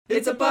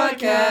It's a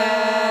podcast.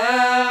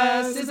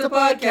 It's a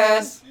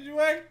podcast.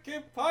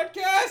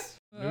 Podcast.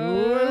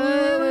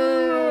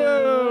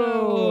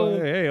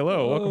 Hey,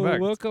 hello. Welcome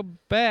back. Welcome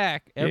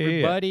back, Yeah.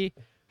 everybody.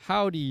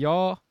 Howdy,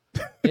 y'all.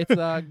 It's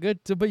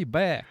good to be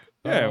back.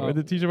 Yeah, we're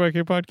the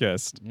TJYK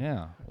podcast.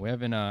 Yeah, we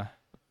haven't done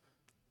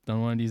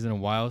one of these in a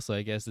while, so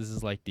I guess this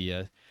is like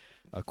the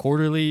a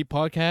quarterly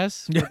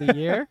podcast for the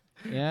year.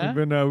 Yeah,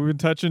 We've been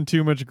touching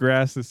too much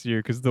grass this year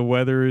because the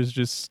weather is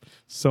just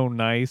so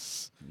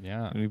nice.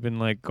 yeah, And we've been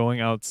like going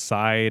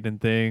outside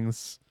and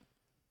things.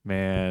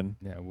 Man,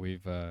 yeah. We're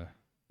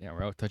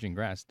out touching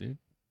grass, dude.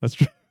 that's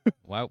true.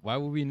 Why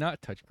would we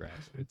not touch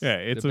grass?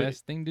 It's the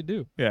best thing to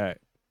do. Yeah.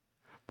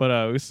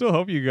 But we still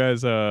hope you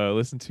guys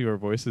listen to our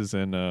voices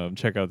and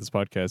check out this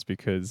podcast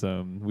because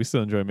we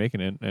still enjoy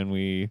making it and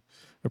we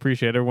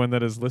appreciate everyone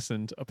that has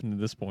listened up until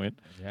this point.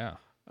 Yeah.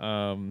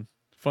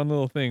 Fun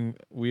little thing.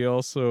 Me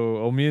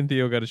and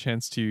Theo got a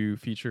chance to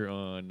feature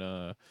on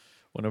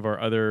one of our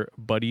other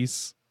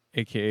buddies,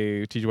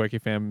 aka TJYK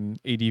fam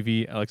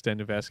ADV, Alex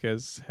Daniel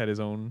Vasquez, had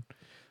his own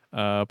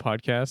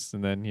podcast,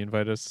 and then he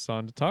invited us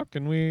on to talk,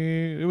 and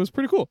it was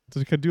pretty cool. So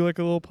we could do like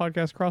a little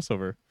podcast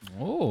crossover.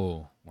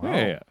 Oh, wow.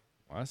 Yeah.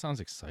 Wow, that sounds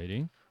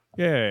exciting.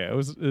 Yeah, it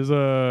was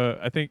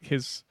I think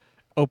his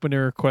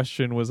opener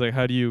question was like,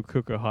 how do you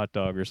cook a hot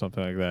dog or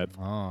something like that.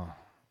 Oh,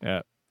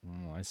 Yeah.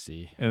 I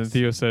see. And then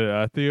Theo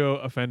said Theo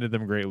offended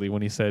them greatly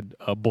when he said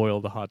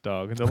boiled a hot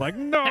dog, and they're like,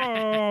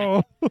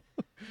 no.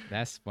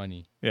 That's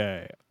funny.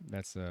 Yeah.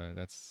 That's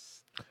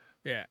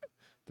Yeah.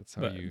 that's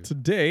how But you.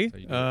 today,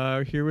 that's how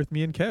you do here with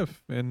me and Kev,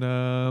 and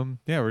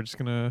we're just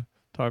gonna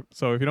talk.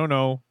 So if you don't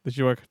know, the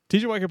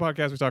TJYK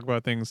podcast, we talk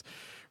about things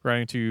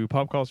relating to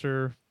pop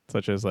culture,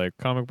 such as like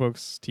comic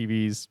books,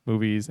 TVs,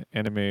 movies,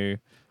 anime,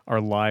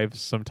 our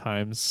lives.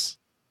 Sometimes,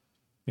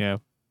 yeah.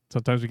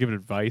 Sometimes we give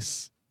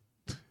advice.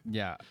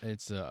 Yeah,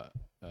 it's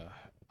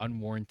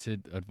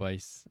unwarranted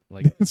advice.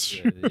 Like, It's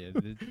true.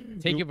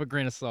 Take it with a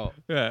grain of salt.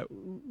 Yeah,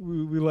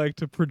 we like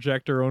to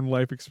project our own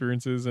life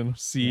experiences and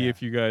see Yeah.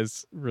 if you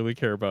guys really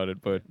care about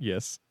it. But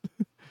yes,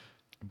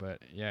 But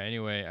yeah,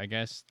 anyway, I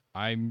guess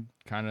I'm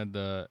kind of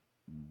the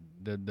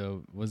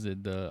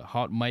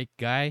hot mic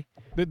guy?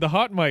 the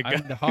hot mic.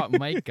 I'm the hot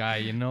mic guy.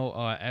 You know,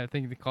 I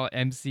think they call it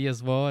MC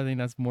as well. I think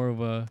that's more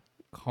of a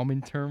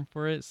common term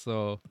for it.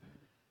 So,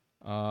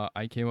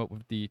 I came up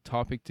with the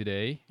topic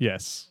today.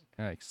 Yes,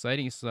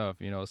 Exciting stuff.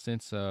 You know,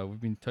 since we've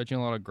been touching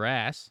a lot of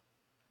grass.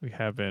 we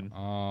have been.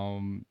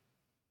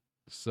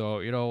 So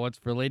you know what's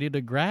related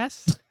to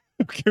grass?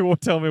 Okay, well,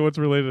 tell me what's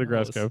related to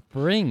grass, Kev.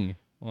 Spring.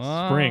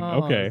 Spring,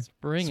 Wow, okay.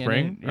 Spring.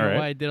 Spring, And you know alright.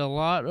 what I did a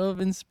lot of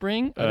in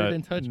spring other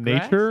than touch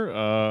grass? nature,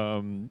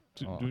 Oh.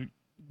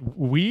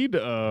 weed.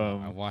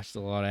 I watched a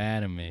lot of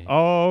anime.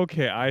 Oh,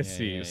 okay, I Yeah,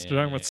 see. yeah, So yeah, you're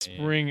talking about yeah, yeah.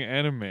 spring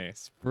anime.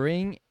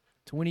 Spring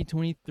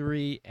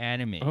 2023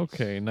 anime.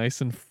 Okay,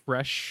 nice and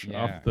fresh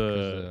Yeah, off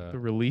 'cause, the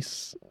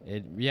release.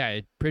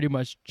 It pretty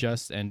much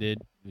just ended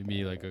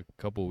maybe like a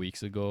couple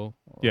weeks ago.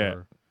 Or Yeah.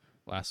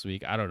 last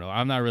week. I don't know.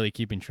 I'm not really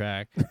keeping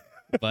track.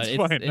 But That's it's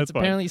fine, it's that's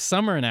fine. apparently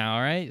summer now,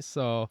 right?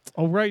 So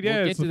Oh, right, yeah.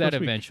 we'll get it's to the that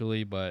first week.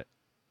 eventually, but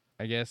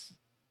I guess,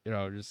 you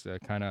know, just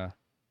kind of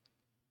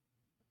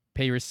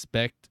pay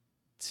respect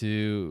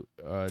to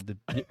I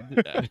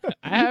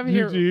have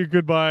here GG,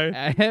 goodbye.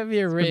 I have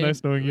here been written,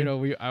 nice knowing you.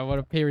 know, I want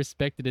to pay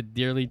respect to the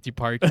dearly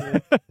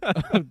departure.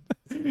 of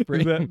Is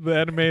spring. that the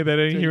anime that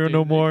ain't here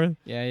no more?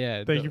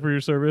 Yeah. Thank you for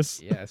your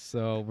service. Yeah,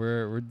 so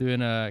we're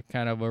doing a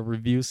kind of a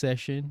review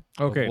session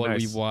Okay, of what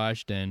nice. we've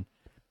watched and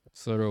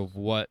sort of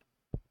what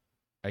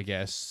I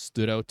guess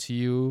stood out to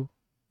you.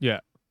 Yeah.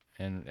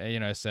 And you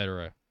know,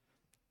 etc.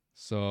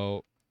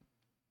 So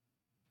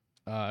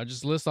I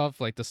just list off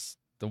like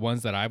the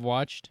ones that I've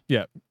watched.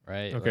 Yeah.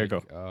 Right? Okay,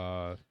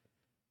 go.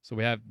 So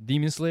we have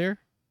Demon Slayer.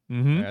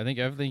 Mm-hmm. I think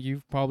everything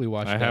you've probably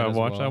watched. I that have as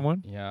watched well. that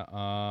one.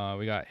 Yeah.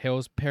 We got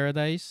Hell's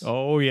Paradise.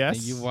 Oh, I yes.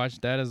 think you've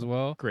watched that as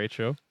well. Great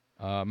show.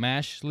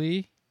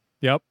 Mashley.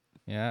 Yep.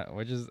 Yeah,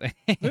 which is Is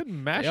it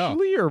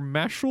Mashley or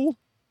Mashal?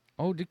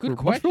 Oh, Or good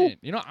question.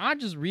 You know, I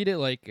just read it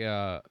like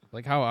how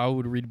I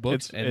would read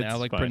books, and I it's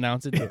like fine.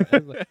 pronounce it.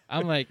 Too.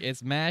 I'm like,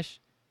 it's mash.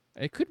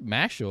 It could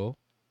mashal,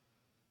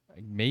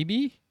 like,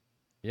 maybe.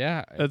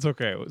 Yeah. That's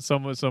okay.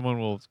 Someone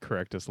will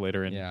correct us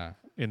later in Yeah.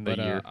 in the But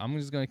year. I'm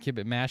just gonna keep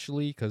it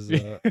mashly because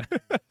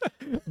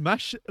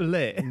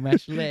Mashle.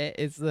 mashle.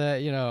 It's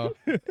you know,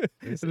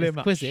 it's Le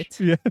mash. exquisite.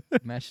 Yeah.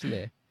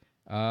 Mashle.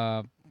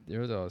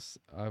 There are those.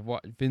 I've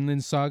watched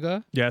Vinland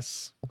Saga,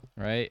 Yes.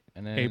 right?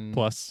 And then A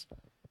plus.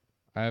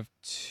 I have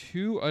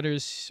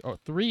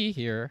three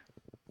here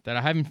that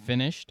I haven't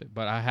finished,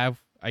 but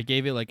I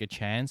gave it like a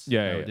chance.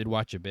 Yeah, I yeah. did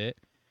watch a bit.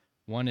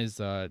 One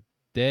is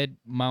Dead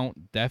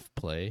Mount Death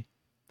Play,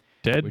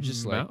 Dead which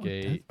is like Mountain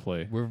a Death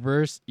play.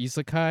 reverse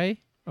isekai,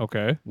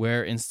 Okay.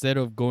 where instead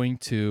of going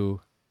to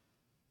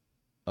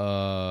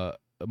a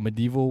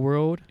medieval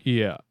world,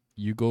 Yeah.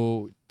 you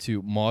go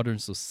to modern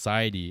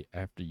society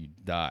after you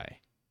die.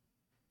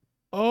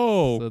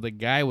 Oh. So the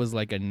guy was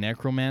like a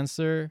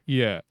necromancer,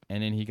 yeah.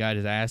 and then he got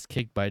his ass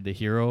kicked by the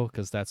hero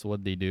because that's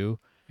what they do.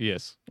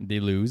 Yes. They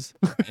lose,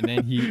 and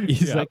then he Yeah.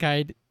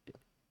 isekai'd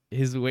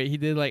his way. He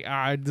did like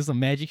do some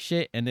magic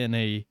shit, and then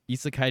a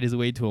isekai his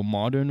way to a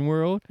modern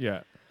world,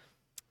 Yeah.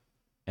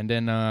 and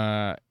then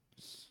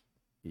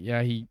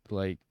he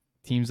like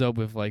teams up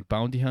with like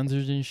bounty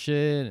hunters and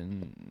shit,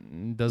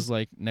 and does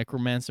like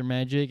necromancer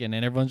magic, and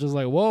then everyone's just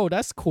like, "Whoa,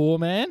 that's cool,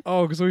 man."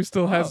 Oh, so he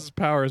still has Oh. his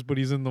powers, but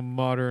he's in the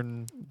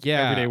modern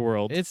Yeah, everyday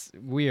world. It's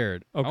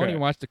weird. I Okay. only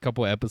watched a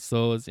couple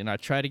episodes, and I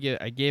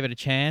gave it a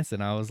chance,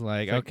 and I was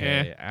like, It's like,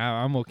 okay,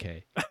 I'm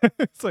okay.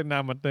 It's like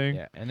not my thing.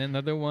 Yeah, and then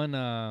another one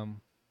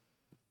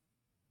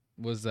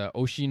was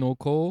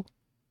Oshinoko.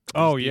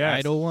 Oh, the yes.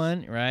 idol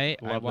one, right?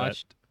 I Love that.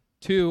 watched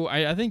two.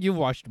 I think you've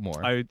watched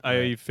more. I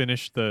Right.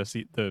 finished the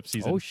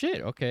season. Oh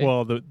shit! Okay.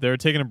 Well, they're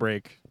taking a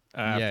break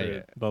after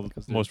yeah, the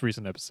because they're- most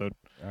recent episode.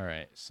 All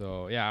right.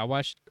 So yeah, I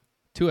watched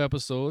 2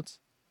 episodes.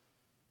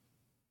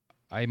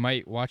 I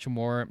might watch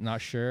more. I'm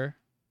not sure.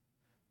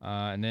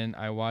 And then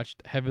I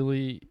watched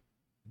Heavily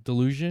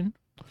Delusion,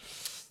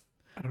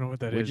 I don't know what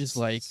that is. which is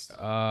like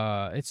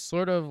it's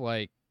sort of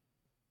like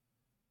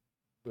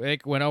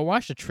when I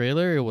watched the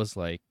trailer, it was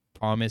like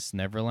Promised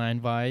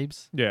Neverland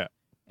vibes, Yeah.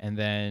 and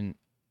then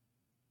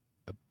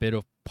a bit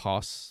of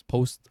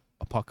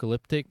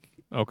post-apocalyptic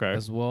Okay.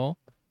 as well.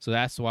 So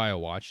that's why I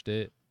watched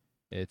it.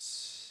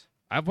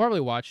 I've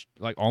probably watched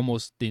like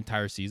almost the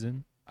entire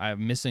season.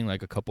 I'm missing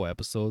like a couple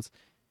episodes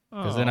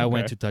because then I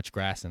went to touch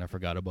grass and I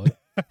forgot about it.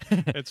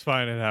 It's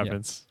fine. It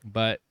happens.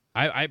 But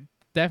I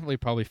definitely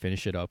probably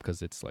finish it up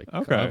because it's like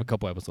Okay. I have a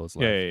couple episodes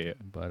left. Yeah.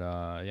 But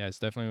yeah, it's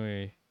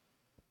definitely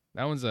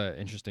that one's an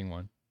interesting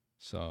one.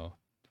 So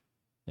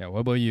yeah, what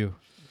about you?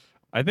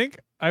 I think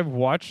I've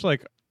watched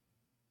like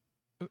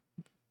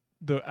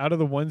out of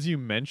the ones you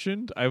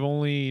mentioned, I've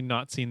only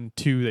not seen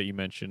 2 that you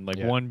mentioned. Like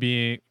Yeah. one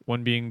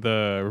being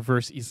the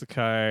reverse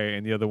isekai,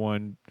 and the other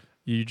one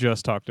you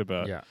just talked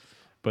about. Yeah.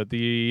 But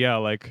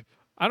like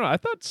I don't know. I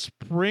thought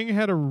Spring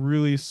had a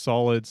really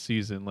solid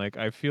season. Like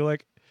I feel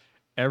like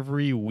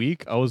every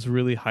week I was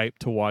really hyped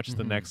to watch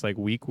the Mhm. next like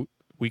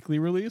weekly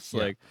release.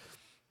 Yeah. Like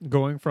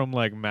going from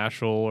like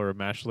Mashal or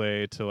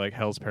Mashle to like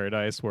Hell's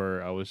Paradise,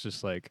 where I was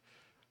just like,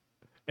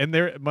 and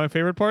my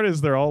favorite part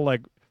is they're all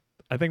like,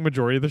 I think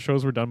majority of the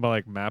shows were done by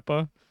like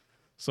Mappa.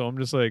 So I'm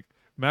just like,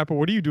 Mappa,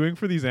 what are you doing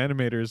for these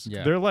animators?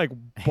 Yeah. They're like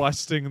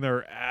busting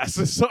their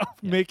asses off,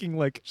 Yeah. making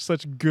like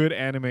such good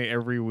anime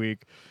every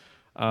week.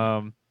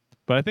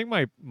 But I think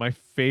my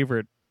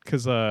favorite,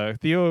 because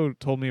Theo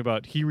told me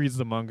about, he reads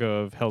the manga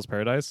of Hell's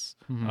Paradise.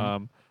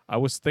 Mhm. I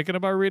was thinking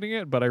about reading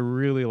it, but I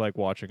really like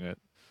watching it.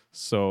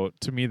 So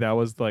to me, that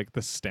was like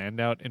the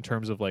standout in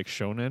terms of like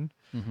shonen.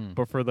 Mhm.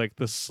 But for like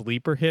the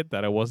sleeper hit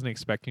that I wasn't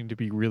expecting to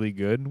be really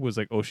good was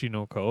like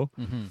Oshinoko,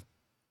 Mhm.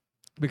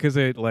 because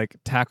it like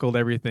tackled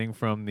everything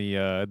from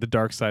the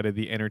dark side of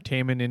the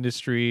entertainment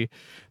industry.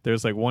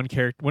 There's like one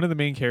of the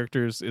main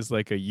characters is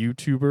like a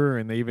YouTuber,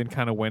 and they even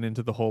kind of went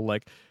into the whole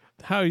like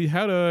how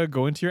to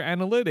go into your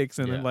analytics,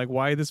 and then Yeah. like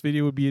why this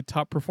video would be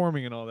top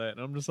performing and all that. And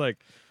I'm just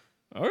like,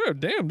 oh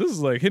damn, this is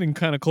like hitting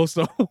kind of close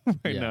to home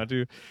right Yeah. now,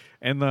 too.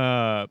 And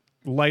the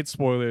light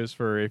spoilers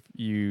for if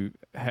you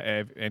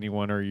have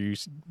anyone or you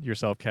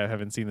yourself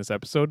haven't seen this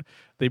episode,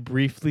 they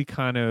briefly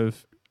kind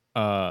of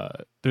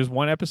there's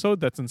one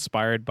episode that's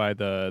inspired by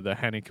the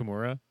Hana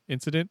Kimura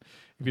incident.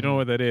 If you don't know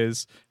what that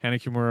is, Hana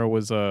Kimura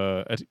was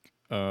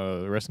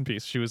rest in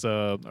peace. She was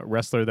a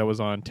wrestler that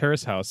was on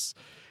Terrace House,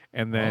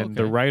 and then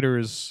the okay.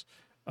 writers,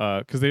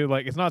 because they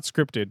like, it's not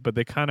scripted, but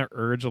they kind of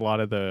urge a lot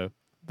of the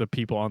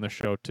people on the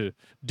show to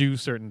do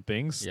certain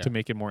things Yeah. to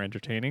make it more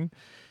entertaining,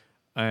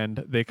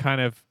 and they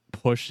kind of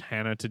push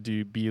Hannah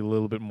to be a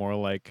little bit more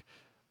like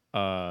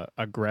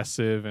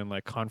aggressive and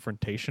like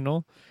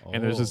confrontational.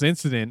 And there's this Oh.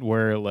 incident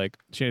where like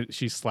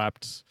she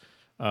slapped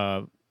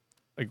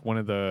like one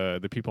of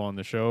the people on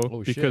the show,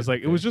 Oh, because shit,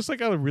 like it was okay. just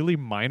like a really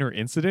minor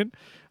incident.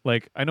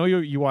 Like I know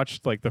you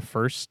watched like the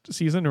first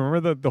season.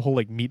 Remember the whole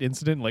like meat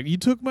incident? Like, you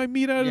took my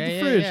meat out of the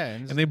fridge,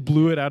 and they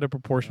blew it out of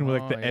proportion with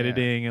like the Oh, yeah.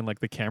 editing and like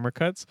the camera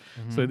cuts.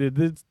 So Mhm. they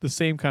did the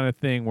same kind of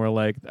thing where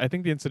like I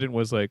think the incident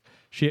was like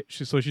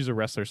so she's a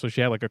wrestler, so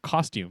she had like a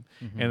costume,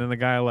 Mhm. and then the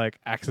guy like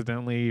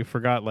accidentally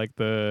forgot like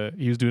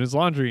he was doing his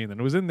laundry, and then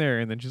it was in there,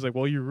 and then she's like,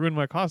 well, you ruined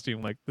my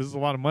costume, like this is a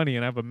lot of money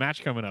and I have a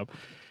match coming up.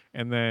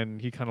 And then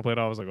he kind of played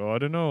off, I was like, oh, I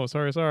don't know,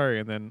 sorry.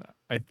 And then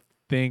I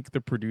think the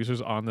producers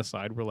on the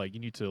side were like, you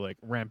need to like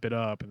ramp it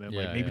up, and then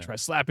like Yeah, maybe yeah. try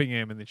slapping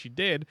him, and then she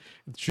did.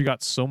 She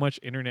got so much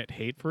internet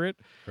hate for it.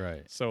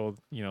 Right. So,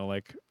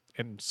 like,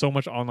 and so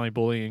much online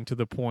bullying to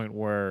the point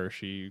where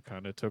she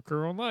kind of took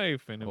her own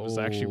life, and it was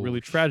actually Oh, really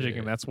tragic. shit.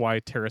 And that's why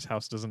Terrace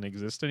House doesn't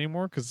exist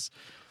anymore. Because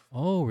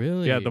Oh,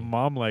 really? yeah, the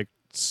mom like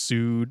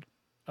sued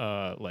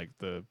like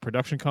the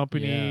production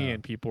company, Yeah.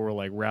 and people were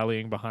like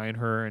rallying behind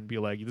her and be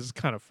like, this is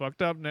kind of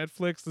fucked up,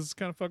 Netflix, this is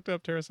kind of fucked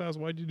up, Terrace House,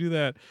 why'd you do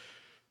that?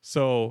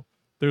 So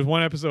there's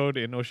one episode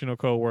in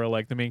Oshinoko where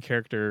like the main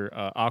character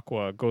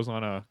Aqua goes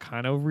on a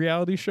kind of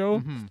reality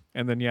show, Mhm.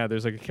 and then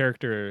there's like a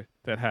character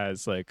that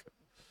has like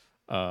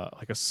a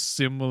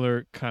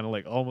similar kind of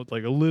like almost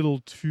like a little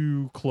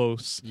too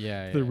close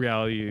Yeah. to the yeah.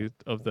 reality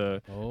of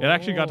the it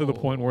actually got to the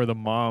point Oh. where the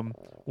mom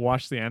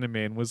watched the anime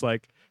and was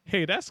like,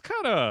 hey, that's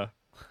kind of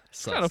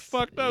It's kind of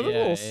fucked up. It's a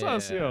little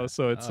sus, yo.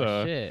 So it's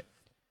shit.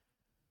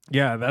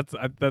 yeah,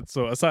 that's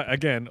so aside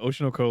again,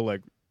 Oshinoko,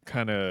 like,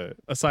 kind of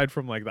aside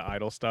from like the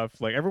idol stuff,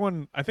 like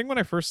everyone, I think when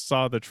I first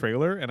saw the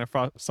trailer and I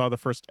saw the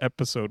first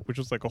episode, which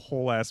was like a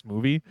whole ass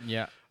movie,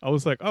 Yeah. I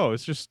was like, oh,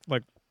 it's just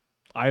like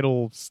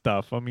idol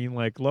stuff. I mean,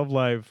 like Love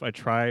Live, I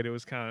tried, it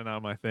was kind of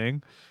not my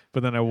thing,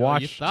 but then I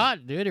watched. You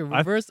thought, dude, it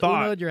reverse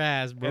Uno'd your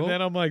ass, bro. And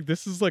then I'm like,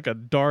 this is like a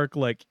dark,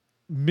 like,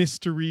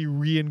 mystery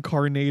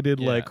reincarnated,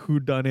 like,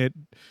 whodunit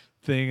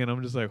thing, and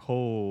I'm just like,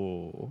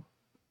 oh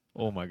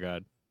my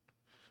god.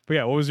 But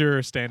yeah, what was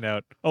your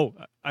standout? Oh,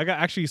 I got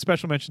actually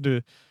special mention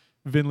to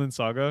Vinland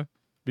Saga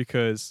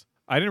because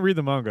I didn't read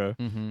the manga,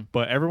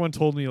 but everyone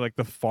told me like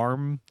the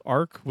farm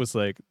arc was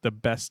like the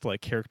best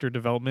like character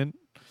development,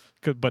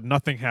 but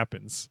nothing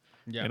happens.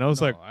 Yeah, and I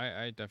was like,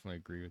 I definitely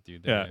agree with you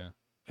there. Yeah.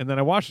 And then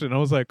I watched it and I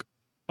was like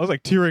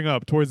tearing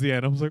up towards the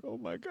end. I was like, oh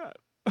my god.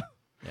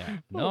 Yeah.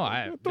 No,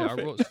 I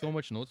wrote so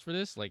much notes for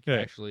this. Like,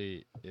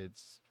 actually,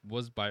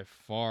 was by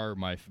far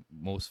my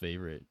most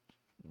favorite.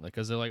 Like,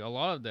 cause like a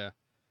lot of the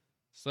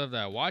stuff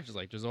that I watch is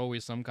like there's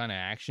always some kind of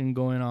action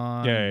going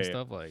on and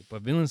stuff like.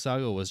 But Vinland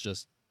Saga was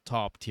just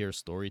top tier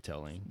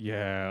storytelling.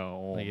 Yeah.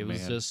 Like it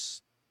was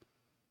just,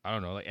 I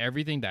don't know, like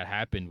everything that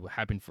happened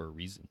for a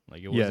reason.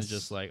 Like it wasn't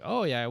just like,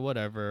 oh yeah,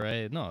 whatever,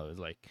 right? No, it was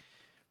like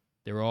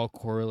they were all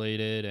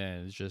correlated,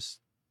 and it's just,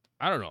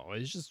 I don't know,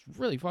 it's just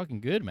really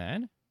fucking good,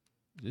 man.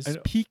 This is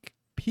peak.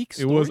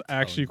 It was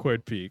actually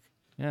quite peak.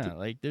 Yeah,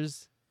 like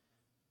there's,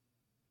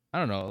 I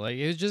don't know, like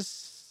it was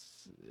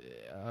just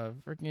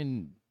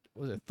freaking,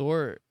 what was it,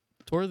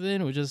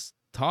 Thorfinn would just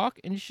talk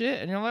and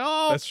shit, and you're like,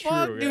 oh, that's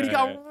fuck, true. dude, he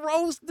got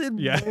roasted,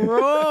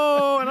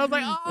 bro. And I was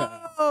like,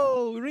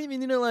 oh, we don't even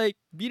need to like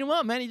beat him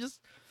up, man. He just,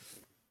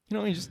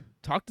 he just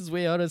talked his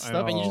way out of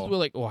stuff, and you just were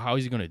like, oh, how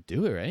is he gonna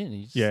do it, right? And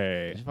he just,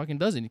 he just fucking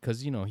does it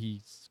because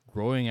he's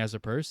growing as a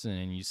person,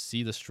 and you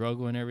see the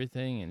struggle and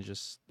everything, and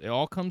it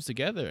all comes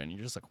together, and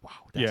you're just like,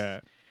 wow,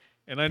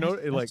 And I know,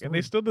 like, and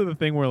they still did the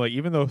thing where, like,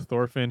 even though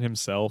Thorfinn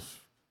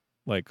himself,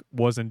 like,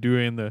 wasn't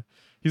doing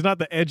he's not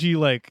the edgy,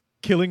 like,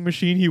 killing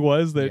machine he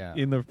was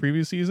in the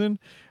previous season,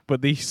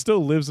 but he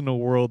still lives in a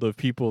world of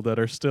people that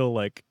are still,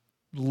 like,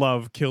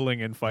 love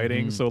killing and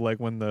fighting. So, like,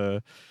 when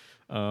the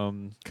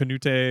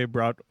Canute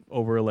brought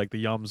over, like, the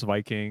Yams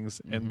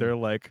Vikings, and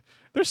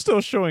they're still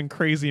showing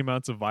crazy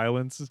amounts of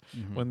violence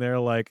when they're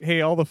like,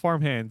 hey, all the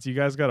farmhands, you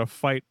guys gotta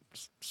fight,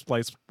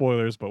 slight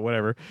spoilers, but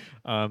whatever.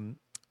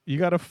 You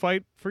got to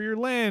fight for your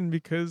land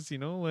because,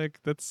 like,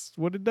 that's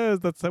what it does.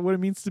 That's what it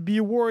means to be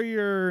a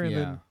warrior. And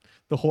then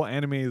the whole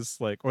anime is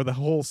like, or the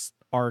whole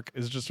arc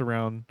is just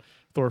around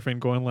Thorfinn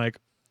going like,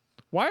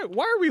 why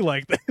are we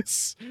like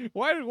this?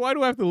 Why do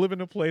I have to live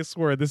in a place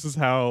where this is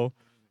how,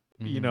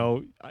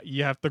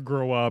 you have to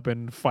grow up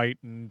and fight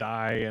and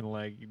die and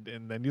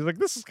then he's like,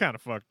 this is kind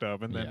of fucked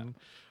up. And then,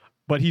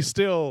 but he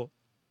still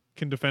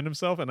can defend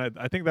himself. And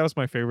I think that was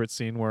my favorite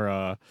scene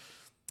where,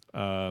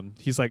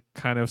 he's like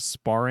kind of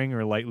sparring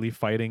or lightly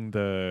fighting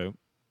the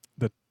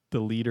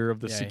leader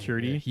of the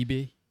security.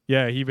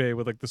 Hibe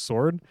with like the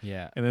sword.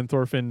 Yeah. And then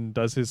Thorfinn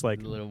does his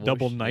like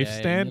double knife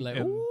stand.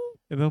 And,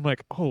 then I'm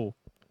like, oh,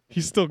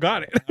 he's still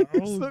got it.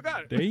 He's still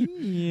got it.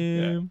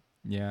 Damn.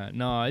 Yeah.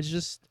 No, it's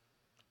just,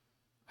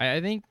 I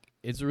think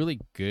it's really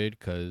good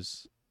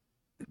because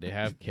they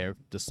have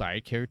the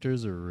side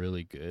characters are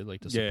really good, like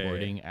the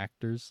supporting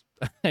actors.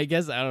 I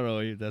guess, I don't know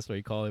if that's what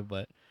you call it,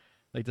 but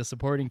like the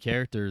supporting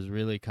characters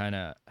really kind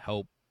of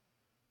help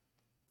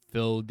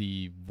fill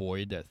the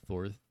void that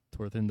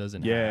Thorfinn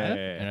doesn't have,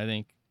 and I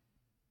think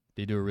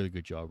they do a really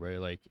good job, right?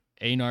 Like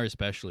Einar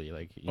especially,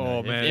 like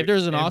man, if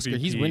there's an MVP, Oscar,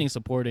 he's winning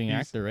supporting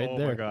actor right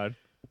there. Oh my god,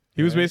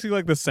 he was basically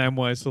like the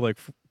Samwise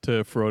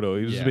to Frodo.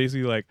 He was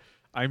basically like,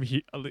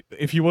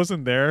 if he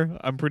wasn't there,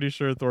 I'm pretty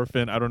sure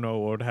Thorfinn, I don't know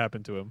what would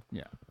happen to him.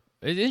 Yeah,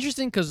 it's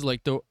interesting because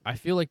like I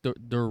feel like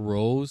the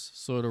roles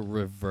sort of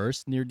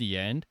reversed near the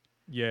end.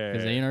 Yeah,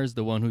 because Einar's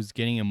the one who's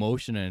getting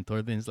emotional, and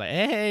Thorfinn's like,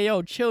 "Hey,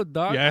 yo, chill,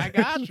 dog. I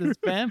got this,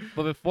 man."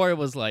 But before it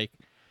was like,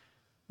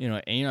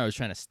 Einar was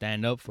trying to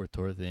stand up for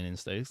Thorfinn and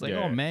stuff. It's like,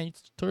 "Oh man,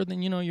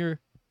 Thorfinn, you're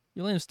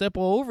letting him step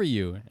all over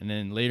you." And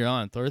then later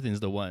on, Thorfinn's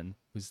the one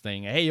who's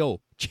saying, "Hey,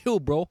 yo, chill,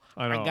 bro.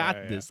 I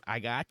got this. I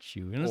got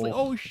you." And it's like,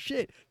 "Oh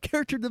shit,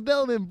 character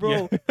development,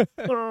 bro.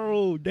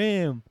 Oh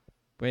damn."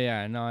 But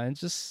yeah, no,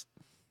 it's just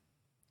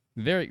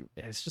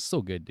it's just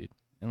so good, dude.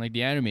 And like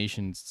the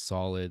animation's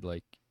solid,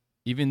 like.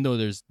 Even though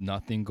there's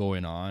nothing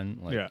going on,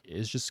 like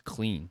it's just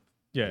clean.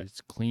 Yeah,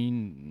 it's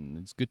clean.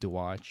 It's good to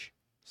watch.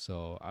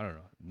 So I don't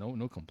know,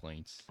 no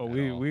complaints. But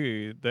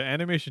the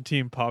animation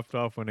team popped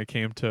off when it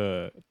came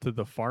to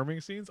the farming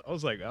scenes. I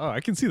was like, oh,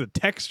 I can see the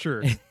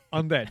texture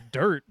on that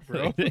dirt,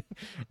 bro.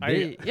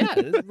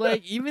 It's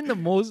like even the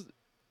most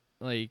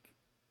like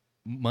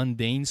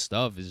mundane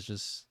stuff is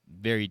just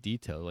very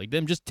detailed. Like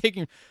them just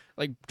trying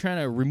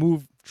to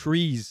remove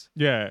trees.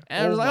 Yeah,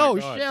 and I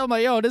was like, shit, I'm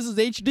like, yo, this is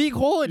HD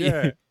quality.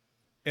 Yeah.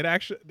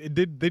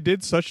 They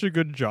did such a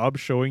good job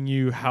showing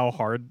you how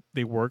hard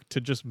they worked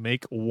to just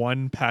make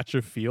one patch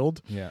of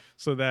field. Yeah.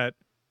 So that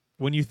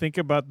when you think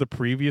about the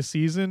previous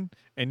season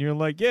and you're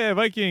like, yeah,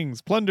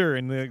 Vikings plunder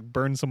and they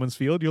burn someone's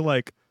field, you're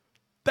like,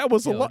 that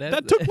was a lot.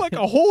 That took like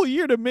a whole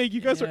year to make.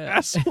 You guys are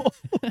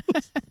assholes.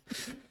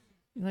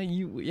 No,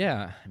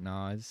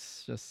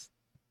 it's just,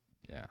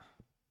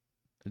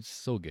 it's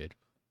so good.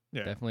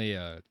 Yeah, definitely.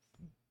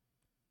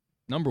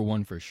 Number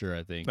one for sure.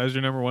 I think that was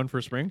your number one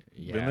for spring.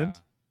 Yeah, Vinland?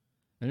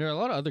 and there are a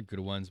lot of other good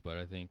ones, but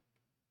I think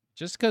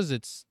just because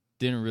it's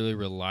didn't really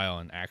rely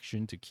on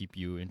action to keep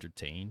you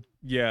entertained.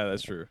 Yeah,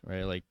 that's true.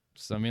 Right, like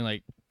something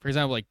like, for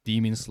example, like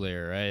Demon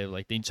Slayer. Right,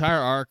 like the entire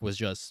arc was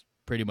just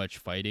pretty much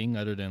fighting,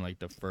 other than like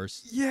the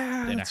first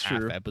and a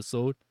half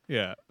episode.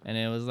 Yeah, and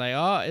it was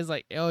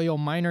like, yo,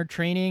 minor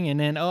training, and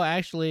then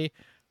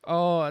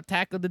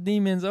Attack of the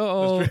Demons.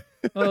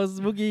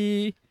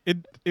 Spooky.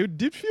 It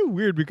did feel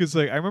weird because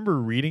like I remember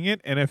reading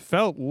it and it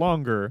felt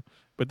longer,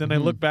 but then I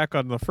look back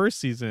on the first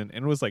season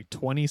and it was like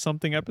 20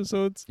 something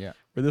episodes. Yeah.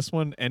 Where this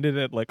one ended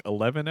at like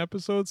 11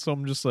 episodes. So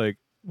I'm just like,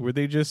 were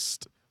they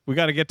just we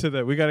gotta get to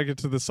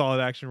the solid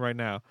action right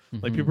now.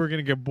 Like people are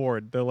gonna get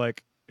bored. They're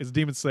like, it's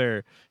Demon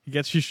Slayer. He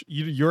gets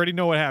you already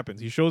know what happens.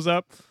 He shows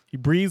up, he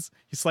breathes,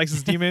 he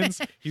slices demons,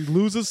 he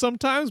loses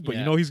sometimes, but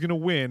you know he's gonna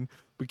win.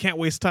 We can't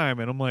waste time.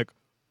 And I'm like,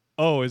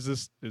 oh, is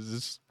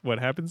this what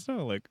happens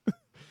now? Like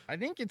I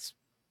think it's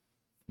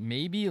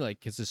maybe like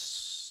because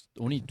it's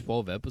only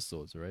 12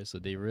 episodes, right? So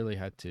they really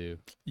had to.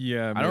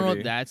 Yeah, I don't know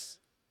if that's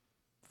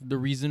the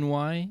reason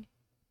why.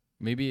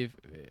 Maybe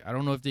I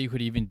don't know if they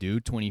could even do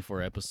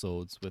 24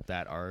 episodes with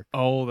that arc.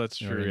 Oh, that's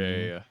true. You know what I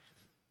mean? Yeah.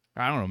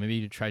 I don't know. Maybe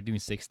you try doing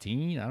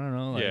 16. I don't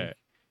know. Like, yeah,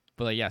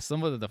 but like,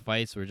 some of the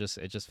fights were just.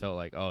 It just felt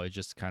like, it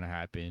just kind of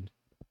happened.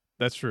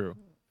 that's true.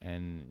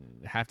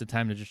 And half the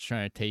time they're just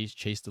trying to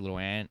chase the little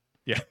ant.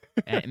 Yeah.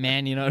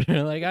 Ant-Man,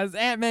 they're like,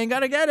 Ant-Man,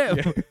 gotta get him.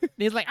 Yeah. And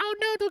he's like, oh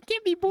no, don't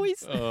get me,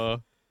 boys.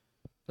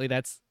 Like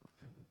that's,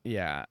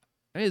 it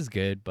is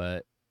good,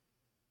 but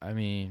I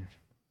mean,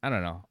 I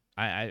don't know.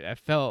 I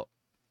felt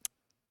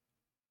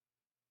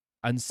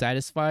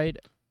unsatisfied.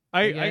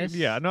 I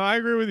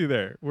agree with you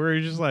there. Where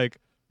you're just like,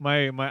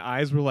 my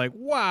eyes were like,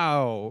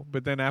 wow,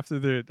 but then after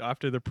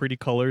the pretty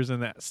colors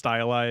and that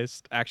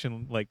stylized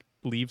action like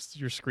leaves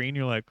your screen,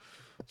 you're like,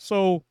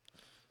 so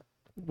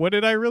what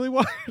did I really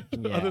want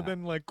other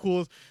than like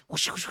cool?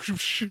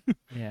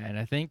 Yeah, and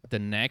I think the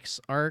next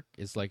arc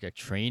is like a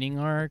training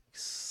arc,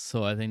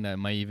 so I think that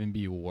might even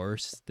be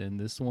worse than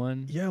this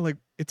one. Yeah, like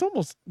it's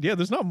almost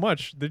there's not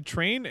much. The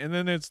train and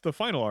then it's the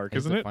final arc,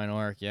 isn't it? Final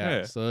arc,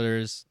 yeah.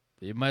 So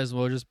you might as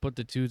well just put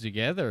the two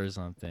together or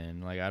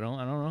something. Like I don't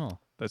know.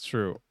 That's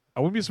true.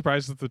 I wouldn't be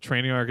surprised if the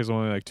training arc is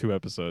only like 2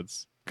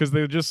 episodes because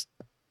they're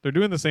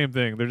doing the same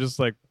thing. They're just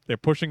like they're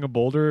pushing a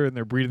boulder and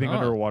they're breathing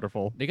under a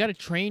waterfall. They got to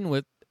train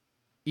with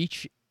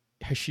each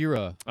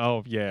Hashira.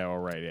 Oh yeah, all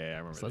right, yeah, I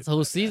remember. So that's the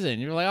whole season.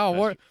 You're like,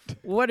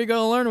 what are you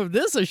gonna learn with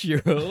this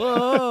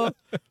Hashira?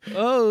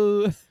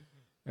 All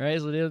right,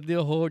 so they'll do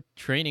a whole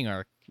training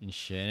arc and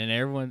shit, and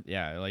everyone,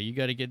 like you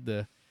got to get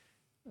the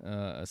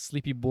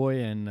Sleepy Boy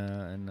and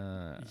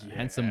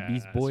Handsome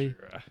Beast Boy.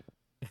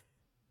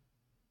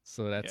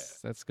 So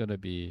that's gonna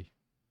be,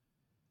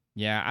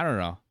 I don't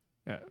know.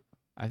 Yeah,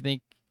 I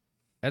think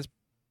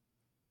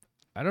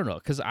I don't know,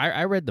 because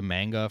I read the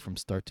manga from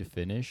start to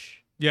finish.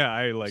 Yeah,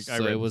 I read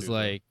it was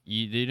like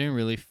they didn't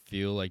really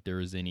feel like there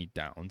was any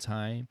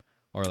downtime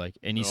or like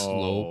any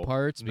slow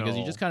parts because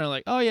you just kind of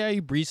like,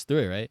 you breeze through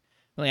it, right?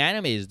 Like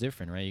anime is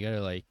different, right? You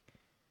gotta like,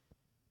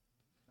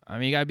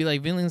 you gotta be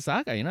like Vinland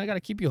Saga, I gotta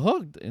keep you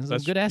hooked and some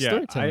good ass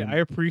storytelling. I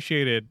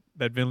appreciated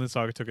that Vinland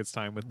Saga took its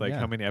time with like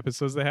how many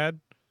episodes they had,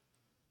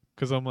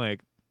 because I'm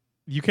like,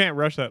 you can't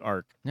rush that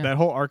arc. Yeah. That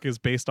whole arc is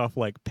based off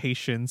like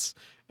patience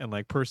and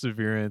like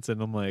perseverance,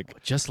 and I'm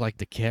like, just like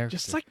the character.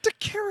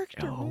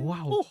 Oh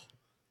wow. Oh.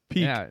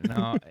 Peak. Yeah,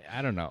 no,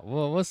 I don't know.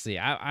 Well, we'll see.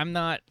 I'm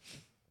not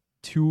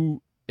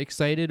too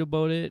excited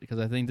about it because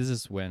I think this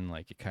is when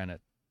like it kind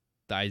of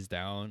dies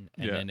down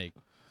and then it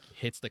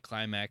hits the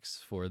climax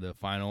for the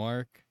final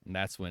arc, and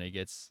that's when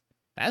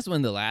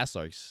the last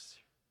arc's.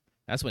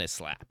 That's when it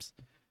slaps.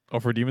 Oh,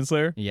 for Demon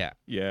Slayer? Yeah.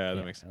 Yeah,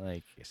 that makes sense.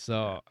 Like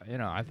so,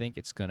 I think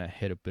it's gonna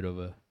hit a bit of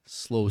a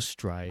slow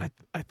stride.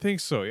 I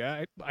think so.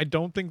 Yeah, I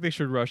don't think they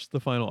should rush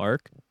the final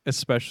arc,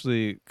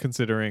 especially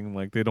considering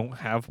like they don't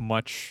have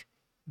much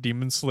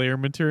Demon Slayer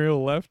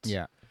material left.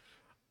 Yeah.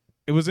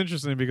 It was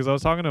interesting because I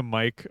was talking to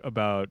Mike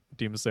about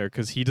Demon Slayer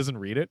because he doesn't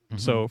read it. Mm-hmm.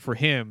 So for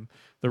him,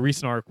 the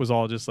recent arc was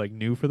all just like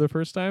new for the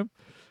first time.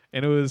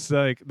 And it was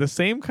like the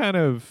same kind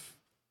of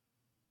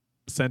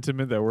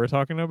sentiment that we're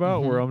talking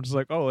about where I'm just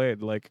like, oh,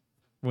 wait, like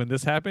when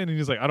this happened? And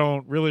he's like, I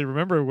don't really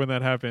remember when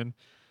that happened.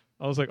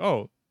 I was like,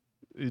 oh,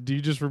 do you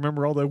just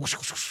remember all the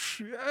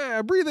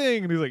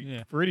breathing? And he's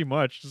like, pretty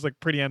much. Just like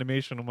pretty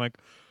animation. I'm like,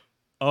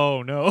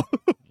 oh, no.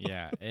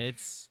 Yeah,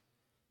 it's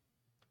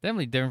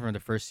definitely different from the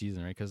first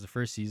season, right? Because the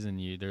first season,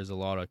 there's a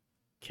lot of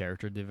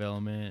character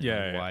development.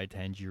 Yeah. Why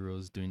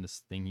Tanjiro's doing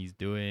this thing he's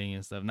doing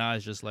and stuff. Now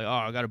it's just like,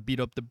 I got to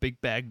beat up the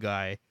big bad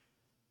guy.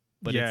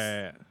 But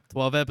it's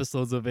 12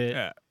 episodes of it.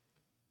 Yeah.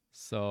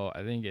 So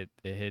I think it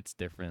hits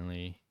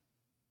differently.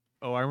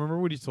 Oh, I remember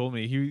what he told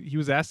me. He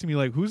was asking me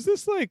like, who's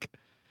this like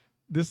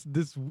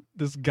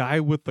this guy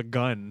with the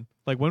gun.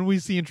 Like when we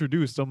see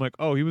introduced, I'm like,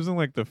 oh, he was in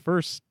like the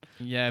first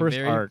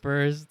very arc.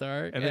 first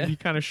arc, and then he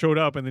kind of showed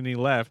up and then he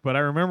left. But I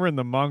remember in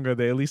the manga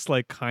they at least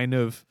like kind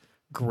of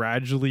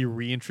gradually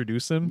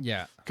reintroduce him.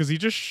 Yeah, because he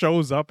just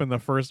shows up in the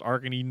first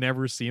arc and you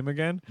never see him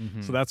again.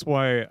 Mhm. So that's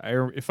why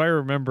if I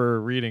remember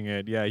reading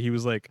it, yeah, he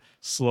was like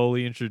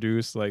slowly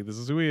introduced. Like this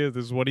is who he is.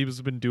 This is what he's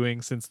been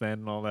doing since then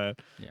and all that.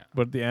 Yeah.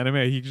 But the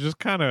anime, he just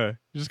kind of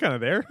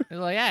there. They're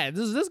like, yeah,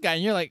 this is this guy,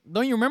 and you're like,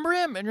 don't you remember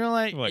him? And you're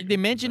like they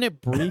mention it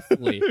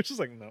briefly. It's just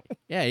like no.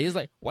 Yeah, he's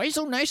like, why are you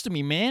so nice to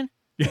me, man?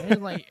 And he's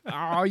like,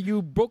 oh,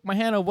 you broke my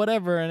hand or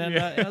whatever. And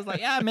then I was like,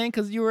 yeah, man,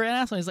 because you were an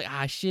asshole. He's like,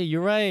 ah, shit,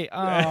 you're right.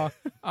 Oh,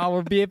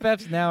 we're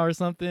BFFs now or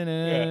something.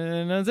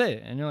 And that's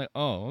it. And you're like,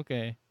 oh,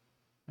 okay.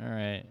 All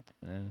right.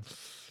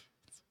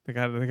 They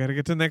gotta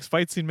get to the next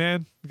fight scene,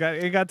 man.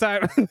 Ain't got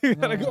time. You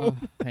gotta go.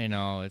 I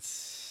know,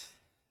 it's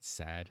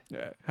sad.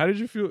 Yeah. How did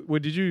you feel?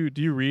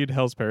 Do you read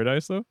Hell's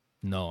Paradise though?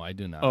 No, I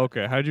do not. Oh,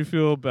 okay. How did you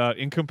feel about,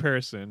 in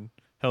comparison,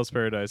 Hell's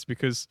Paradise?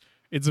 Because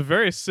it's a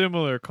very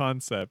similar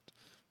concept,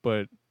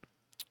 but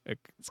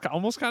it's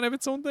almost kind of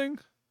its own thing.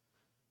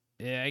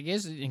 Yeah, I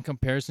guess in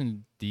comparison to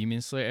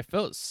Demon Slayer, it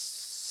felt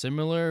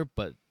similar,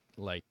 but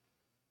like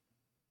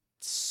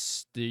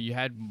you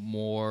had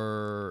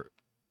more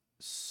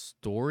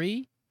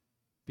story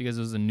because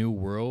it was a new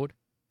world.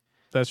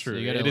 That's true. So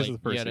you gotta, it like, is the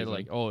first you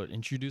gotta season.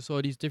 introduce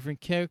all these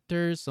different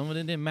characters. Some of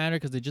them didn't matter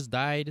because they just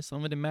died.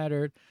 Some of them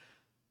mattered,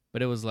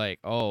 but it was like,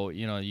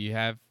 you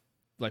have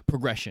like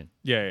progression.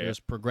 Yeah. There's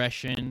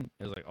progression.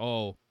 It was like,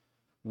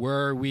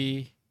 where are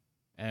we?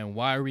 And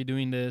why are we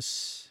doing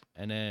this?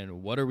 And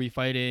then what are we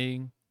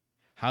fighting?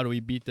 How do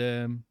we beat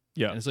them?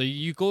 Yeah. And so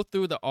you go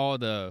through all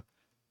the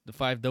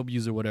 5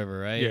 W's or whatever,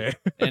 right? Yeah.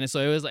 And so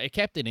it was like, it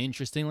kept it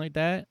interesting like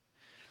that.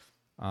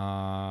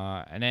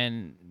 And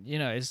then,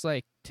 it's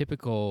like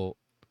typical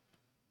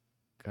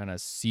kind of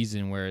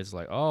season where it's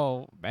like,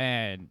 oh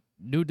man,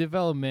 new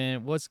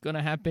development. What's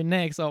gonna happen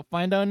next? I'll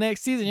find out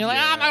next season. You're like,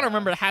 I don't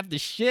remember half the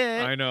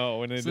shit. I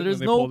know. So there's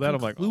no pulled that,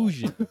 I'm like,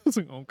 conclusion. It's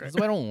like, okay. That's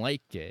why I don't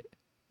like it.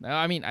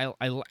 I mean, I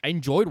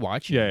enjoyed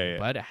watching it, Yeah.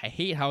 but I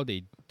hate how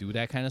they do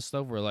that kind of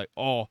stuff where like,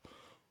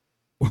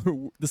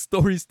 the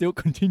story still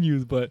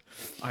continues, but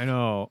I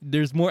know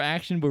there's more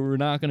action, but we're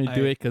not going to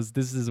do it because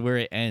this is where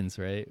it ends,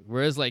 right?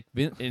 Whereas like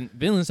in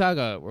Vinland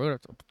Saga, we're going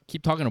to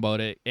keep talking about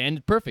it, it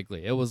ended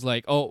perfectly. It was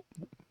like,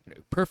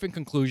 perfect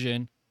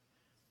conclusion.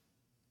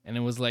 And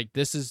it was like,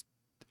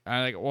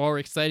 we're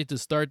excited to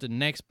start the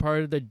next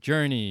part of the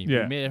journey.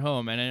 Yeah. We made it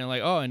home. And then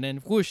like, and then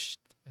whoosh,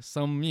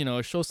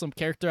 show some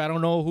character, I don't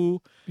know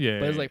who,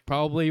 but it's like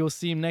probably you'll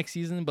see him next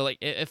season. But like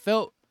it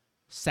felt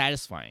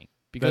satisfying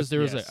because there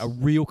was a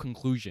real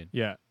conclusion.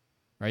 Yeah.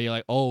 Right? You're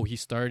like, he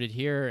started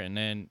here and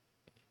then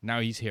now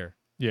he's here.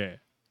 Yeah.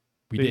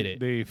 We did it.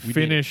 They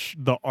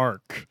finished the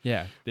arc.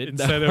 Yeah.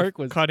 Instead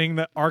of cutting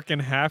the arc in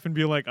half and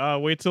be like,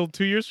 wait till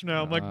 2 years from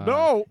now. I'm like,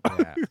 no.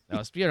 Yeah.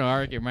 Now, speaking of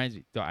arc, it reminds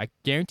me, I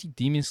guarantee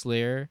Demon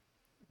Slayer,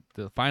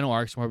 the final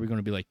arc's probably going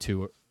to be like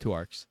two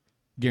arcs.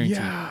 Guaranteed.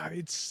 Yeah,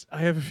 I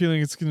have a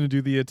feeling it's gonna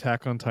do the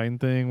Attack on Titan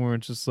thing where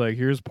it's just like,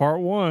 here's part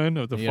 1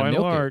 of the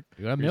final arc.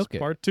 You gotta milk it.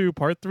 Part 2,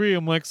 part 3.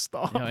 I'm like,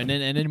 stop. And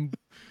then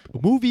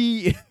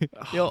movie,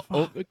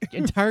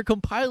 entire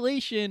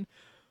compilation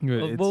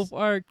of both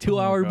arc,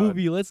 2-hour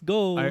movie. Let's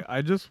go.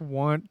 I just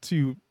want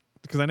to,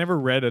 because I never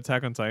read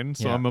Attack on Titan,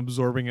 so I'm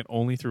absorbing it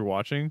only through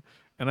watching,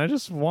 and I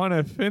just want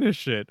to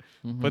finish it,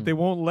 but they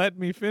won't let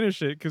me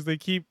finish it because they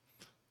keep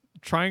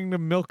trying to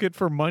milk it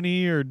for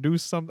money or do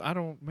something.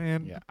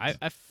 Yeah,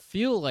 I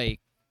feel like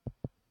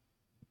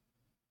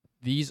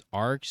these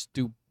arcs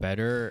do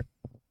better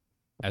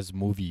as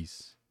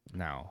movies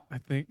now. I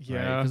think,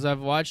 because I've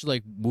watched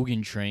like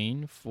Mugen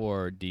Train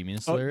for Demon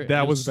Slayer.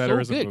 That was better so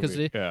as a good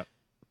movie.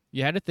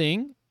 You had a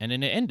thing and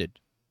then it ended.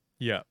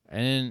 Yeah,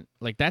 and then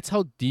like that's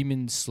how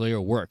Demon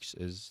Slayer works.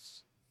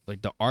 Is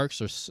like the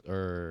arcs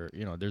are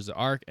there's the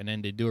arc and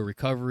then they do a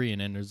recovery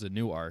and then there's a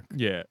new arc.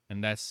 Yeah,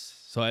 and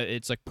it's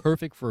like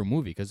perfect for a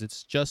movie because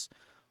it's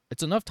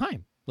enough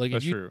time. Like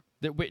that's true.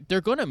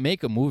 They're gonna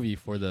make a movie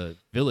for the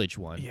Village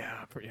one.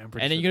 Yeah, I'm pretty and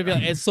then you're gonna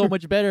be like, it's so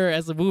much better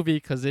as a movie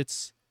because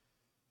it's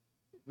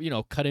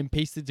cut and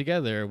pasted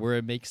together where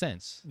it makes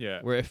sense. Yeah,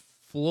 where it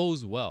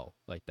flows well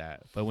like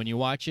that. But when you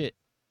watch it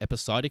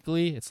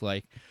episodically, it's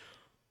like,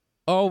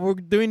 we're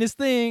doing this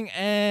thing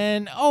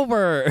and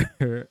over.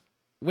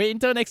 Wait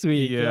until next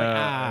week.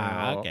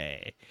 Yeah. Like,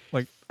 okay.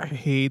 Like, I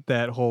hate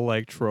that whole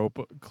like trope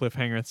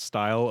cliffhanger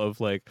style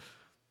of like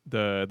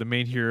the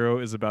main hero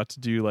is about to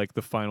do like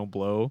the final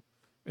blow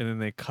and then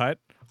they cut,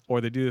 or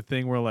they do the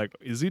thing where like,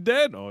 is he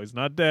dead? Oh, he's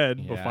not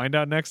dead. We'll find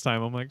out next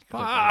time. I'm like,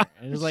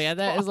 it's like at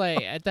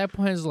that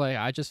point it's like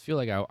I just feel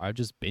like I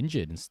just binge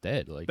it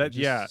instead. Like that,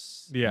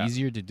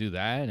 easier to do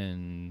that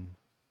and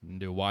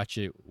to watch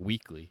it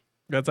weekly.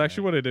 That's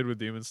actually what I did with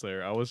Demon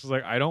Slayer. I was just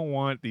like, I don't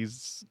want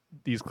these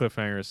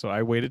cliffhangers, so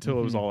I waited till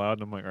it was all out,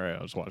 and I'm like, all right,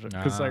 I'll just watch it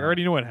because I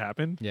already know what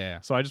happened.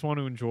 Yeah. So I just want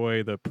to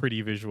enjoy the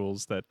pretty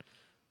visuals that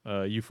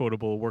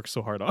Ufotable works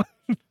so hard on.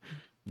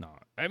 No,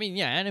 I mean,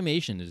 yeah,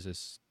 animation is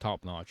just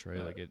top notch,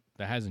 right? Like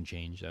that hasn't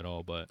changed at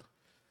all, but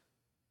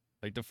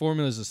like the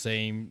formula is the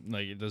same.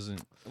 Like it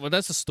doesn't. Well,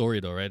 that's the story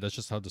though, right? That's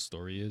just how the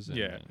story is. And,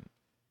 Yeah.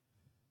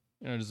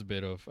 there's a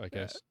bit of, I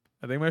guess.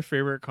 I think my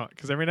favorite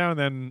because every now and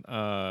then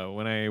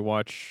when I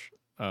watch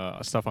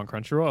stuff on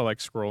Crunchyroll, I like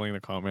scrolling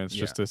the comments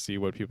just to see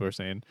what people are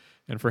saying.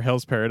 And for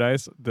Hell's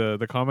Paradise,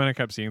 the comment I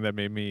kept seeing that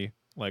made me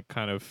like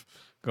kind of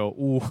go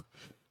ooh,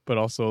 but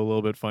also a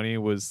little bit funny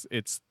was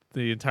it's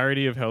the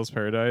entirety of Hell's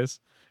Paradise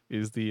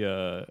is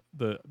the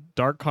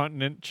Dark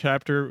Continent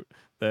chapter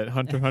that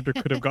Hunter x Hunter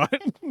could have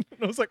gotten. And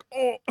I was like,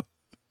 oh.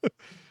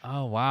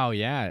 Oh wow,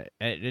 yeah,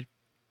 it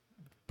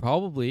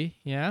probably,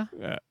 yeah.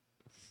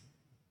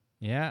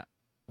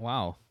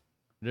 Wow,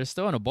 they're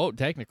still on a boat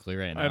technically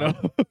right now. I know.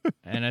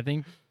 And I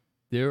think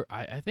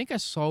I think I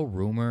saw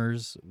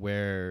rumors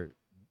where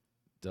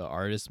the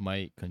artist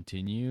might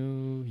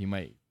continue. He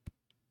might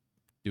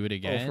do it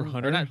again. Oh, for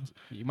Hunter? Or not,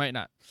 he might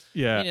not.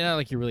 Yeah. I mean, not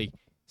like he really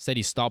said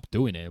he stopped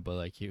doing it, but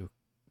like he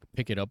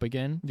pick it up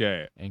again.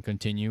 Yeah. And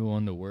continue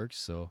on the work.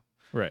 So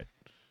Right.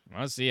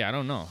 I'll see. I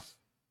don't know,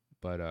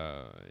 but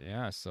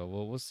yeah. So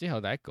we'll see how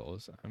that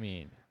goes. I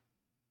mean,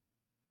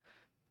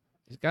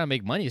 he's gotta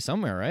make money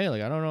somewhere, right?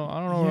 Like I don't know.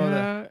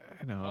 Yeah,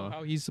 I know.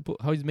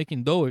 How he's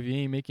making dough if he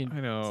ain't making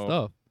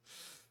stuff.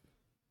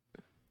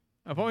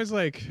 I've always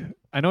like,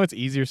 I know it's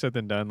easier said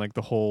than done. Like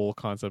the whole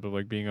concept of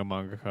like being a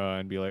mangaka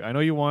and be like, I know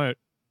you want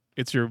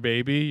it's your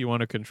baby, you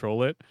want to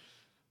control it,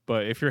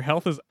 but if your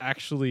health is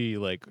actually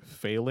like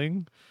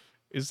failing,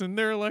 isn't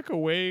there like a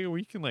way where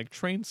you can like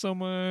train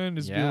someone?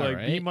 Just be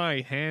like, be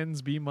my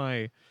hands, be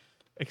my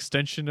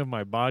extension of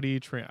my body.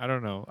 I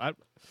don't know.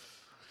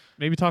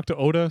 Maybe talk to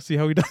Oda, see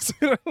how he does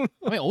it.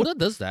 I mean, Oda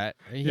does that.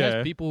 He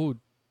has people who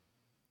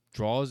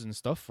draws and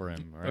stuff for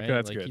him, right? Okay,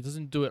 that's like good. He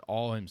doesn't do it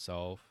all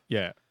himself.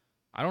 Yeah.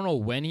 I don't know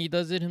when he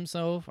does it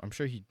himself. I'm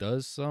sure he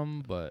does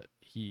some, but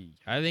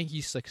I think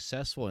he's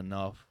successful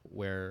enough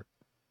where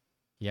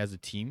he has a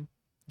team.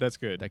 That's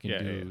good. That can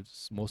do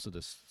some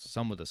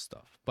of the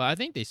stuff. But I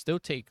think they still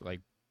take like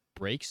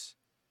breaks,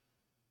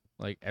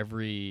 like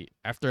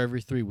after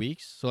every 3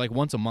 weeks. So like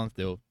once a month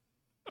they'll.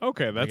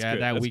 Okay, that's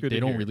good. That that's week good they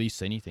don't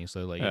release anything,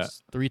 so like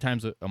it's 3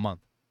 times a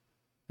month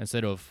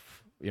instead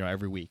of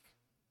every week.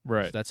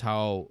 Right. So that's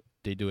how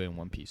they do it in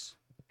One Piece.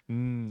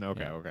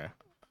 Okay. Okay.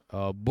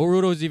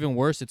 Boruto is even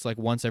worse. It's like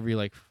once every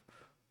like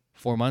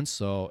 4 months,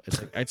 so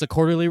it's a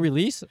quarterly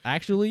release.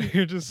 Actually,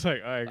 You're just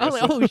like, I was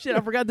like, oh shit,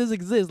 I forgot this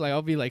exists. Like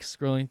I'll be like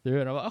scrolling through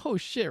it, and I'm like, oh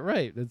shit,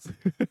 right? That's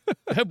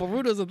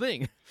Boruto's a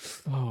thing.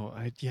 Oh,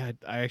 I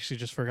actually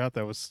just forgot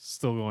that was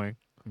still going.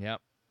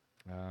 Yep.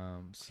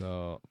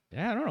 So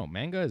yeah, I don't know.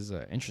 Manga is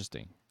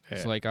interesting. Yeah.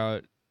 It's like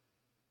Hajime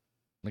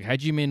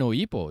no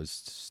Ippo is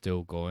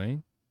still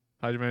going.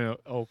 Hajime no.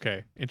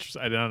 Okay,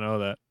 interesting. I didn't know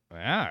that.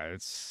 Yeah,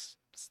 it's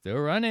still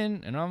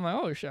running, and I'm like,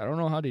 oh shit, I don't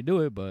know how they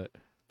do it, but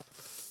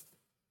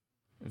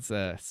it's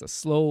a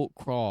slow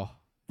crawl.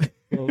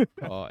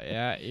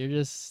 Yeah, you're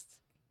just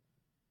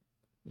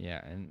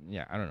I don't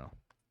know. I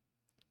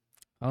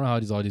don't know how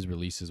all these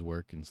releases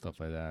work and stuff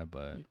like that,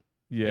 but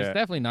it's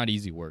definitely not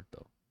easy work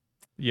though.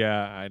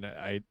 Yeah,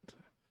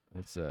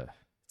 it's a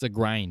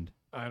grind.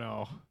 I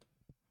know.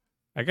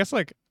 I guess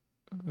like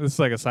this is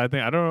like a side thing.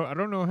 I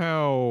don't know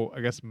how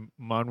I guess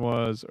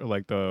manhwas or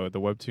like the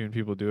webtoon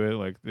people do it.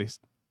 Like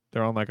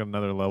they're on like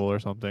another level or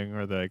something,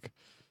 or like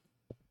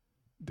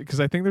because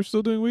I think they're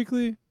still doing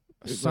weekly.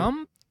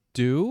 Some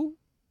do,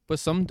 but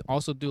some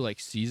also do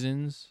like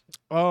seasons.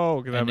 Oh,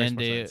 okay, that makes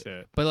more sense.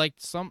 Yeah. But like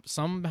some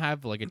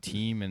have like a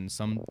team and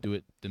some do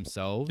it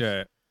themselves.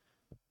 Yeah.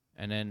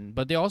 And then,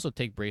 but they also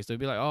take breaks. They'll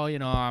be like, oh,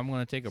 I'm going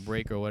to take a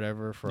break or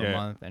whatever for a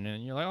month. And then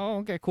you're like, oh,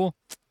 okay, cool.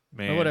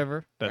 Man, or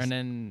whatever. That's and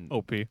then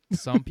OP.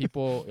 Some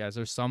people,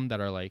 there's some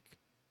that are like,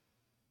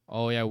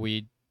 oh, yeah,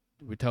 we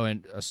tell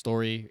a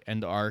story,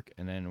 end the arc,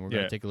 and then we're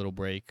going to take a little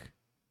break.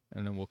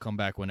 And then we'll come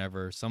back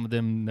whenever. Some of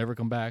them never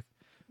come back.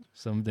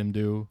 Some of them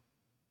do.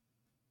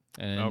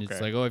 And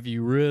it's like, oh, if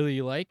you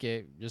really like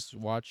it, just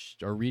watch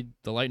or read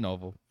the light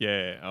novel.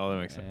 Yeah. Oh, that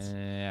makes sense.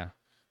 Yeah.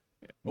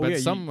 But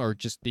some are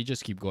they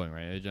just keep going,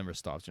 right? It never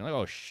stops. You're like,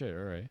 oh shit,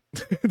 all right.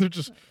 They're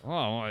just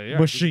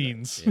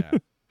machines. Yeah.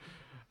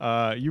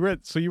 You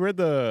read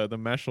the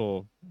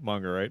Meshul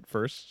manga, right?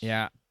 First.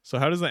 Yeah. So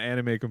how does the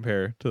anime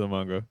compare to the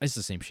manga? It's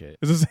the same shit.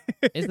 It's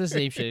the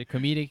same shit.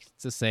 Comedic,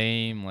 it's the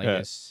same. Like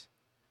it's.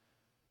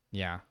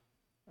 Yeah.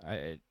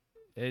 I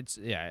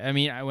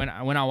mean,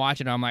 when I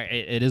watch it, I'm like,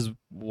 it is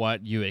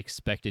what you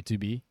expect it to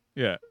be.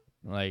 Yeah.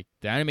 Like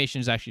the animation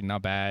is actually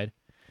not bad.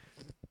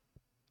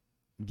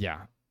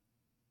 Yeah.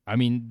 I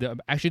mean, the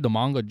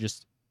manga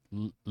just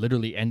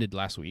literally ended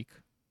last week.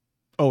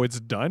 Oh, it's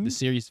done? The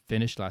series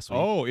finished last week.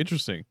 Oh,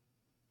 interesting.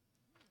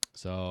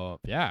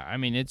 So, yeah, I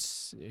mean,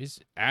 it's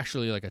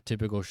actually like a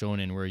typical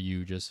shonen where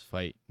you just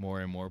fight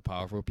more and more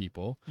powerful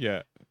people.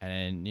 Yeah.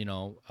 And,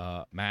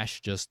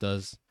 MASH just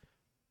does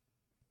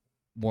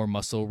more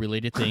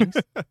muscle-related things.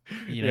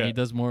 He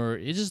does more...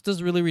 It just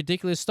does really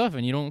ridiculous stuff,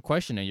 and you don't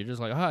question it. You're just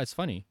like, it's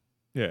funny.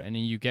 Yeah. And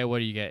then you get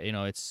what you get.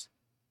 It's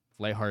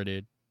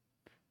lighthearted.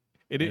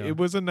 It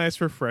was a nice,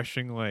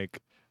 refreshing,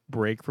 like,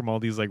 break from all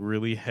these like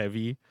really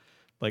heavy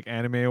like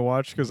anime I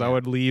watch, because I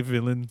would leave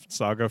Vinland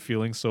Saga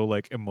feeling so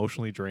like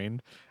emotionally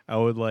drained. I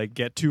would like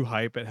get too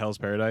hype at Hell's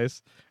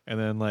Paradise, and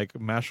then like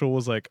Mashal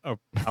was like a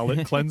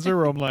palate cleanser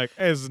where I'm like,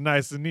 hey, it's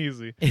nice and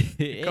easy.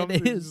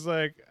 It's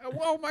like,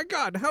 oh my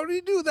god, how did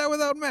he do that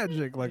without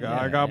magic? Like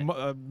I got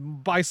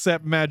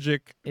bicep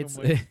magic. It's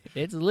like,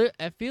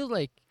 I feel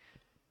like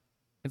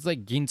it's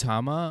like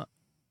Gintama,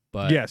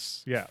 but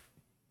yes,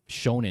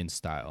 shonen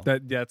style.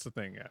 That's the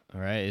thing. Yeah,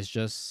 all right. It's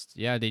just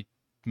they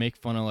make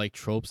fun of like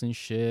tropes and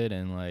shit,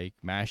 and like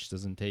Mash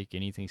doesn't take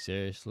anything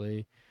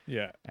seriously.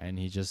 Yeah, and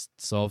he just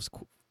solves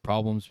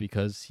problems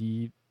because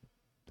he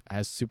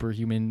has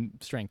superhuman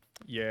strength.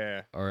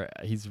 Yeah, or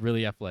he's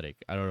really athletic.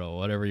 I don't know,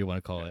 whatever you want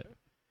to call it.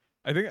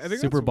 I think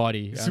super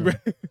body, super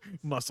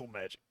muscle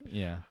magic.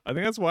 Yeah, I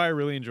think that's why I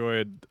really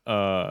enjoyed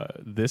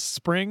this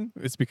spring.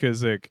 It's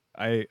because like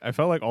I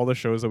felt like all the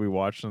shows that we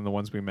watched and the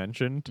ones we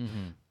mentioned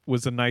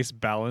was a nice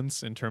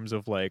balance in terms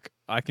of like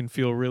I can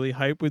feel really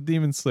hype with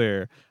Demon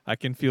Slayer. I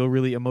can feel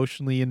really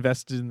emotionally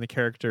invested in the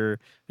character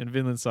in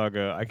Vinland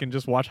Saga. I can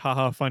just watch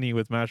haha funny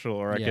with Mashal,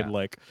 or I could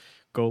like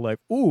go like,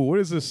 ooh, what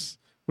is this?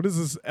 What is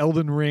this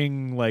Elden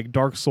Ring like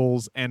Dark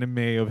Souls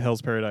anime of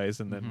Hell's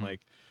Paradise? And then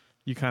like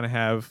you kind of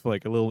have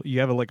like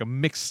a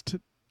mixed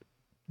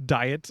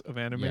diet of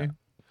anime. Yeah.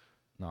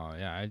 No,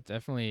 I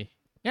definitely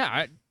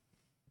I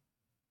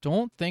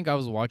don't think I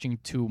was watching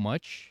too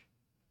much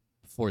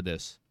for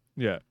this.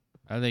 Yeah.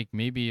 I think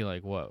maybe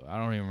like what? I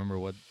don't even remember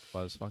what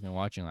I was fucking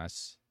watching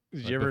last.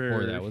 Did like you ever...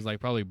 Before that it was like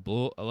probably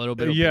a little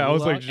bit of I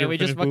was Blue like, Lock, and we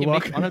just fucking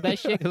make fun of that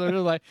shit because we were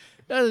like,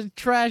 that's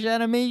trash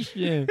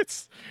animation.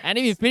 I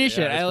didn't even finish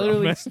it. I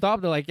literally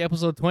stopped at like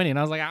episode 20 and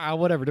I was like,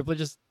 whatever,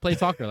 just play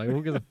soccer. Like,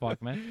 who gives a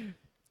fuck, man?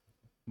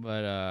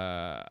 But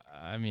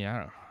I mean,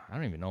 I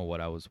don't even know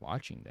what I was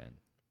watching then.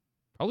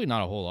 Probably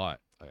not a whole lot.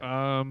 Like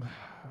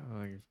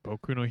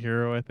Boku no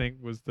Hero, I think,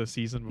 was the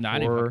season before. No, I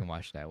didn't fucking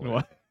watch that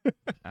one.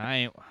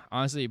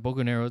 Honestly, Boku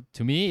no Hero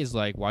to me is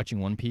like watching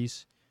One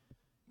Piece.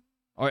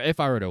 Or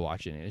if I were to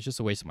watch it, it's just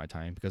a waste of my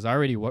time because I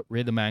already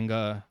read the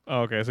manga.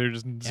 Oh, okay, so you're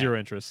just zero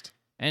interest.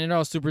 And it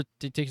all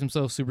it takes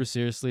himself super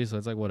seriously, so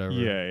it's like whatever.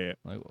 Yeah.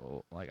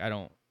 Like I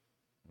don't.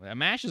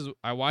 MASH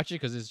I watch it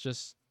because it's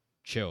just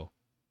chill.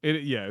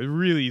 It's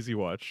really easy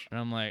watch. And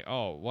I'm like,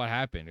 oh, what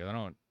happened?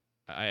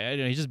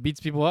 He just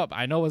beats people up.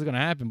 I know what's gonna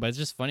happen, but it's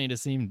just funny to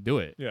see him do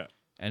it. Yeah.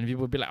 And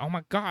people would be like, oh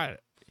my god,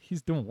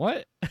 he's doing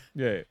what?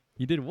 Yeah.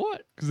 He did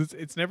what? Because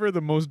it's never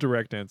the most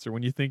direct answer.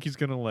 When you think he's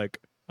gonna like,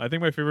 I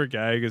think my favorite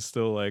gag is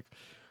still like,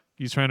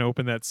 he's trying to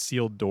open that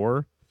sealed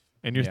door,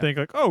 and you're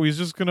thinking like, oh, he's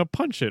just gonna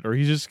punch it, or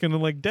he's just gonna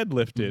like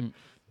deadlift it.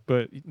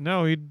 But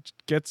no, he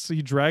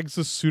drags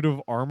a suit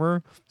of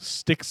armor,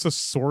 sticks a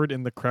sword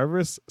in the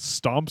crevice,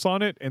 stomps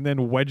on it, and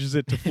then wedges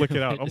it to flick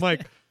it out. I'm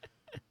like,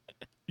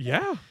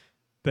 yeah,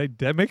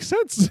 that makes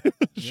sense.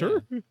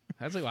 Sure.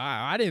 I was like,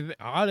 wow,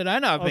 how did I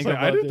not think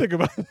about it? I didn't think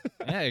about it.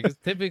 Yeah, because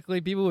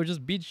typically people would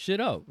just beat shit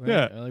up. Right?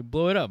 Yeah. Or like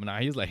blow it up. Now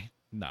he's like,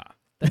 nah,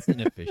 that's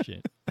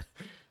inefficient.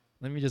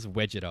 Let me just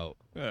wedge it out.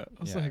 Yeah.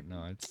 I was like,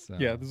 no, it's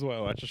this is why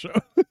I watch the show.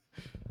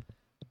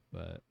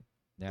 But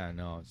yeah,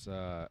 no, it's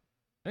I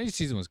think the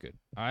season was good.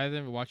 I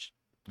haven't watched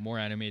more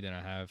anime than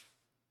I have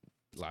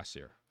last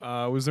year.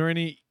 Was there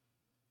any?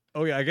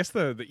 Oh yeah, I guess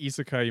the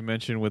isekai you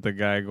mentioned with the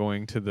guy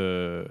going to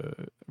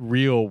the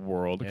real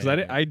world, because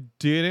I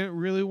didn't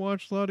really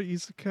watch a lot of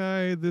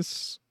isekai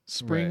this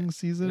spring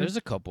season. There's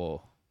a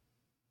couple.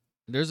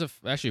 There's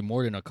actually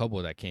more than a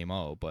couple that came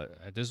out,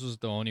 but this was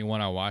the only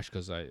one I watched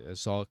because I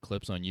saw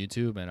clips on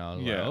YouTube and I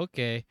was like,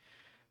 okay,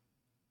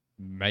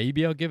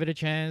 maybe I'll give it a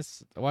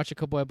chance. I watched a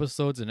couple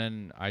episodes and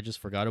then I just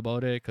forgot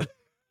about it because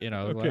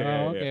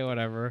okay,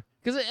 whatever.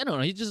 Because I don't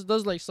know, he just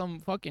does like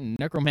some fucking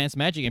necromancy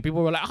magic and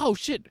people were like, oh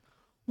shit,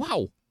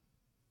 wow.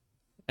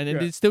 And then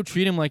they still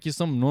treat him like he's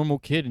some normal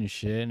kid and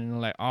shit. And they're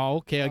like, oh,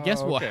 okay, I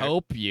guess we'll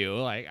help you.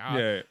 Like,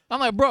 I'm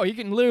like, bro, he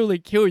can literally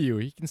kill you.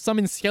 He can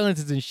summon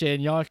skeletons and shit.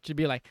 And y'all should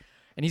be like,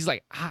 and he's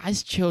like,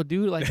 it's chill,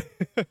 dude. Like,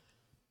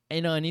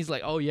 and he's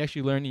like, oh, you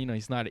actually learned,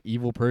 he's not an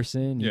evil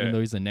person, even though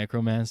he's a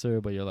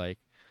necromancer. But you're like,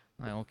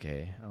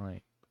 okay. I'm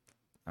like,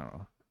 I don't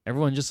know.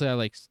 Everyone just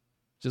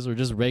we're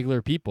just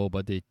regular people,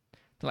 but they're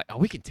like, oh,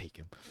 we can take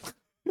him.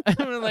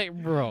 I'm like,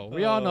 bro,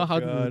 we all know how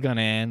this is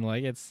gonna end.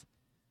 Like, it's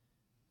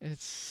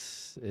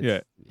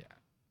I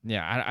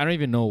don't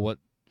even know what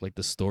like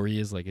the story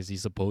is. Like, is he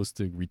supposed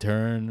to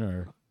return,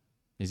 or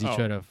is he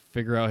trying to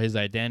figure out his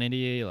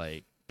identity?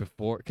 Like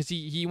before, because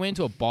he went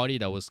to a body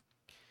that was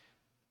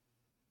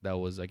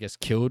I guess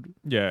killed.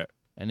 Yeah.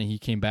 And then he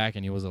came back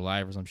and he was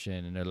alive or some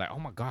shit. And they're like, oh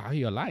my god, how are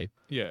you alive?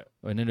 Yeah.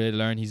 And then they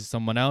learn he's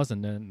someone else.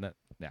 And then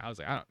I was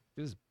like,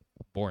 this is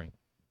boring.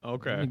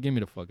 Okay. Give me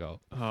the fuck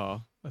out.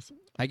 Oh, that's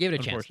I gave it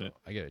a chance.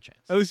 I gave it a chance.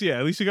 At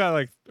least you got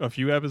like a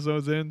few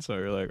episodes in, so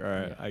you're like, all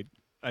right,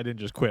 I didn't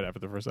just quit after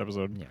the first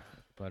episode. Yeah.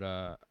 But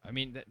I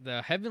mean,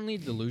 the Heavenly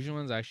Delusion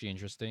one's actually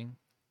interesting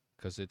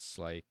because it's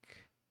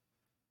like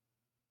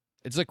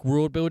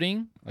world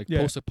building, like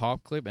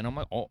post-apocalypse, and I'm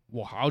like, oh,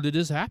 well, how did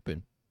this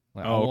happen?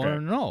 Like, I want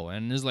to know.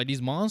 And there's like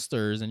these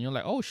monsters, and you're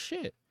like, oh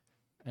shit.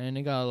 And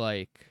they got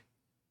like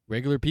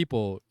regular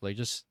people like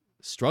just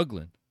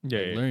struggling. Yeah,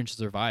 Like, learning to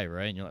survive,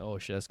 right? And you're like, oh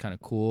shit, that's kind of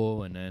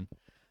cool. And then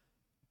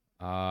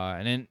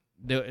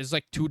it's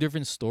like 2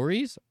 different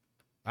stories.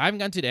 I haven't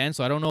gotten to the end,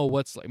 so I don't know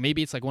what's like.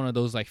 Maybe it's like one of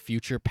those like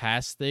future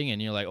past thing, and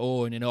you're like,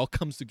 oh, and it all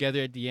comes together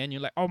at the end.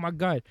 You're like, oh my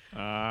god.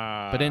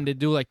 But then they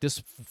do like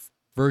this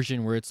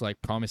version where it's like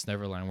Promised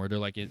Neverland, where they're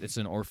like it's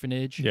an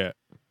orphanage. Yeah.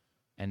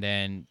 And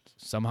then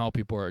somehow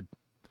people are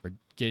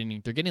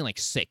getting like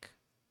sick,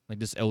 like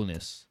this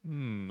illness.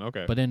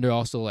 Okay. But then they're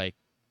also like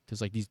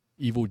there's like these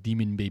evil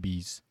demon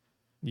babies.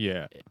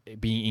 Yeah.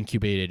 Being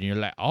incubated, and you're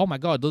like, oh my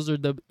god, those are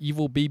the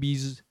evil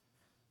babies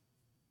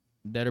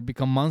that are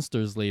become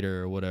monsters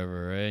later or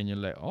whatever, right? And you're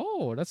like,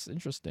 oh, that's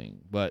interesting.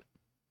 But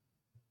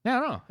yeah, I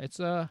don't know. It's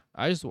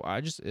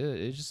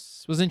it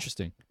just was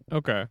interesting.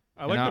 Okay.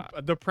 I like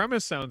the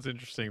premise sounds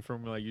interesting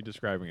from like you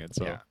describing it.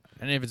 So yeah.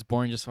 And if it's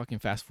boring, just fucking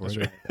fast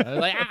forward.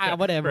 Like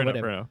whatever.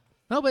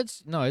 No, but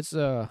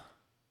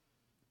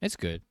it's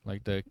good.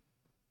 Like the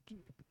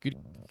good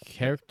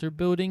character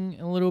building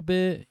a little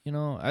bit. You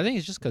know, I think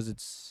it's just because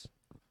it's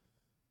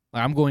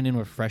like I'm going in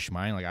with a fresh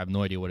mind. Like I have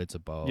no idea what it's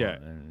about. Yeah.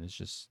 And it's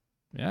just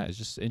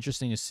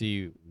interesting to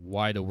see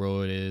why the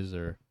world is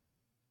or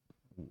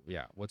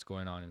what's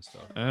going on and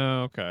stuff.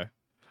 Oh, okay.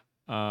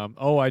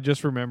 I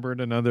just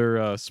remembered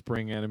another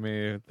spring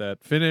anime that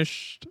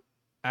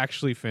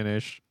actually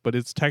finished, but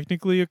it's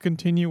technically a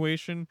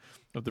continuation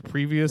of the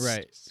previous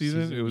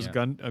season. It was the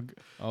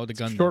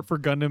Gundam. Short for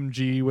Gundam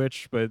G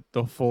Witch, but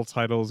the full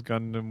title is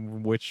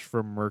Gundam Witch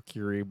from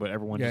Mercury, but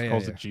everyone just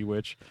calls it G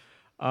Witch.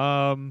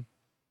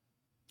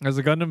 As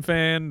a Gundam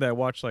fan that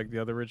watched like the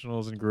other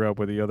originals and grew up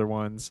with the other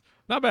ones,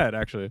 not bad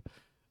actually.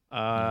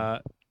 I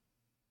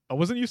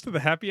wasn't used to the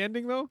happy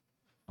ending though.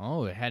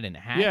 Oh, it had a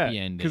happy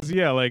ending. Because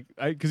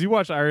you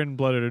watched Iron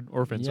Blooded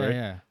Orphans, right?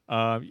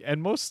 Yeah.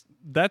 And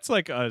that's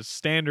like a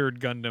standard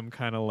Gundam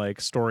kind of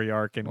like story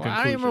arc and conclusion.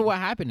 I don't remember what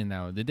happened in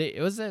that one.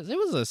 It was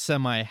a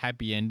semi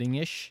happy ending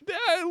ish.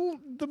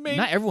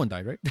 Not everyone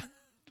died, right?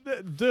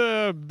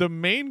 the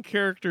main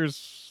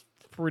characters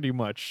pretty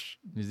much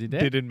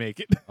didn't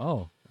make it.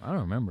 Oh, I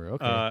don't remember.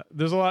 Okay.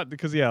 There's a lot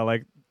because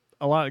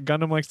a lot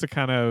Gundam likes to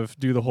kind of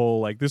do the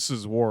whole like this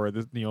is war.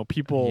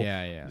 People.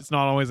 Yeah. It's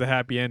not always a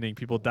happy ending.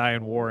 People die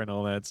in war and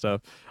all that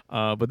stuff.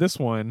 But this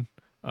one,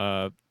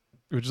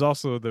 which is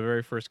also the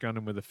very first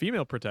Gundam with a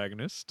female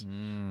protagonist,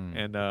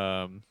 and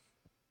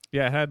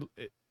it had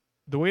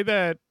the way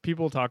that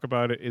people talk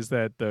about it is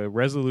that the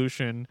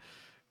resolution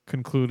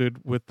concluded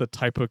with the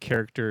type of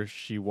character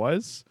she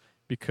was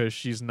because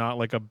she's not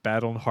like a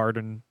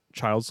battle-hardened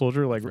child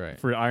soldier like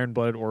for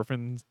Iron-Blooded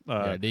Orphans.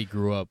 They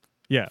grew up.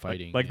 Yeah,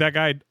 fighting. Like that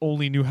guy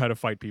only knew how to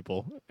fight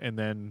people, and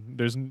then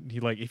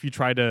if you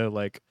try to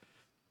like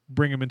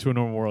bring him into a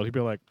normal world, he'd be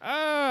like,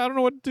 I don't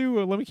know what to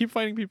do. Let me keep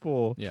fighting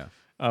people. Yeah.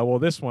 Well,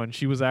 this one,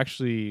 she was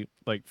actually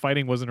like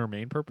fighting wasn't her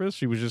main purpose.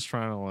 She was just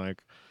trying to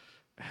like.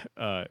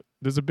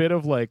 There's a bit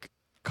of like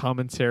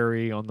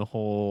commentary on the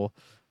whole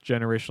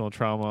generational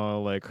trauma,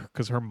 like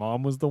because her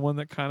mom was the one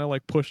that kind of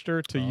like pushed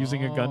her to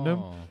using a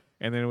Gundam,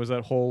 and then it was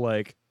that whole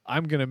like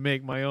I'm gonna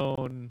make my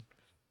own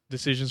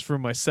decisions for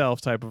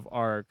myself type of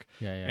arc.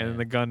 And then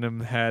the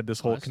Gundam had this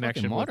whole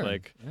connection with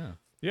like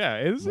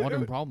it's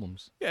modern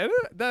problems. Yeah,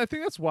 I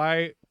think that's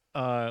why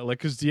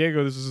because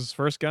Diego, this is his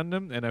first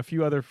Gundam, and a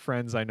few other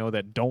friends I know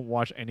that don't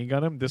watch any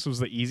Gundam, this was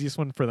the easiest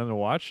one for them to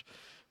watch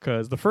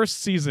because the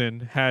first season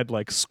had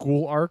like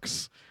school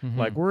arcs,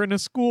 like we're in a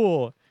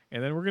school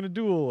and then we're gonna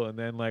duel, and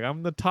then like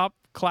I'm the top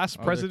class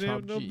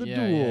president of the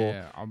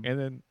duel, and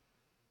then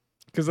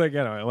because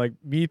like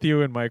me,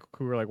 Theo, and Mike,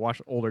 who were like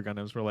watch older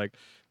Gundams, were like,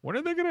 when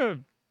are they gonna,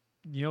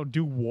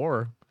 do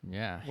war?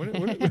 Yeah. When is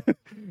it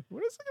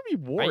gonna be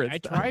war? I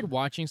tried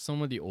watching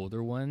some of the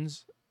older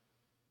ones,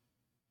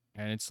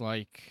 and it's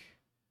like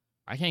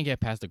I can't get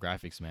past the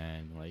graphics,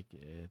 man. Like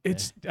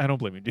I don't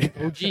blame you, dude.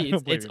 Oh, gee,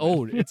 it's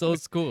old. It's old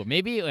school.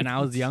 Maybe when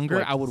I was younger,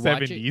 like I would 70s.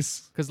 watch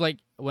it because like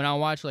when I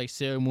watch like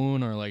Sailor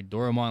Moon or like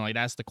Doraemon, like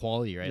that's the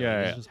quality, right?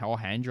 Yeah, It's just all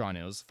hand drawn.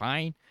 It was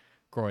fine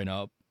growing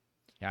up.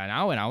 Yeah,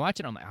 now when I watch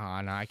it, I'm like, oh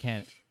no, I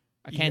can't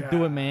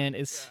do it, man.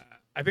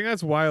 I think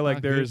that's why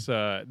like there's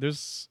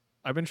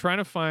I've been trying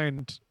to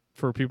find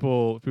for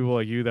people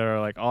like you that are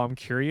like, oh, I'm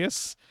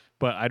curious,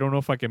 but I don't know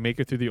if I can make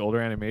it through the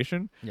older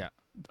animation. Yeah.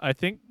 I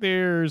think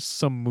there's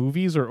some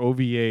movies or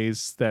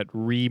OVAs that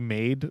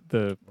remade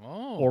the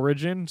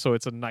origin, so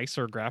it's a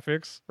nicer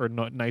graphics or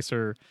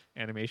nicer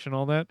animation,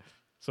 all that.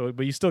 So,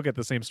 but you still get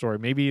the same story,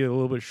 maybe a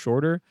little bit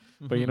shorter.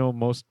 But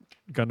most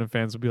Gundam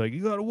fans will be like,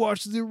 "You gotta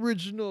watch the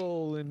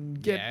original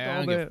and get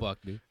all that." Give a fuck,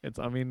 dude. It's,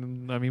 I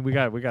mean, we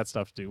got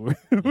stuff to do.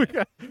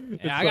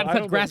 I gotta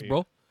touch grass,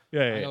 bro.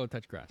 Yeah, I gotta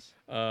touch grass.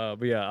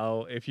 But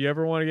yeah, if you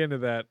ever want to get into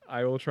that,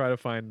 I will try to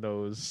find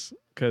those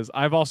because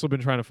I've also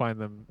been trying to find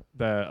them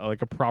that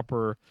like a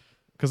proper.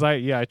 Because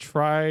I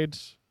tried.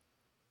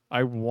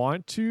 I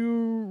want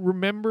to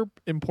remember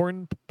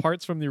important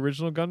parts from the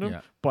original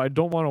Gundam, but I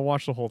don't want to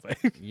watch the whole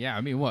thing. Yeah, I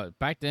mean, what?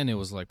 Back then it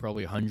was like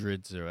probably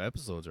hundreds of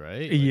episodes,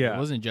 right? Like, yeah. It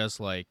wasn't just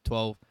like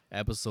 12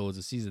 episodes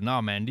a season.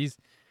 No, man, this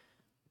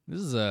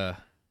is a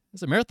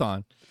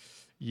marathon.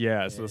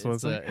 Yeah, so that's what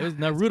it's like. It was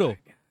Naruto. I was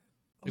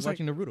was like,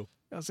 watching Naruto.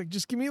 I was like,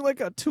 just give me like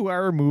a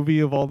 2-hour movie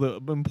of all the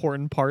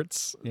important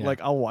parts. Yeah. Like,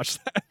 I'll watch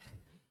that.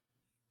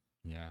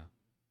 Yeah.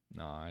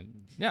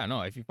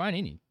 No. If you find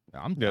any,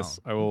 I'm down. Yes,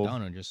 I will I'm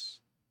down and just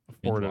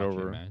forward it binge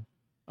watch over. man.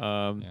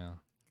 Yeah.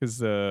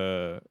 Because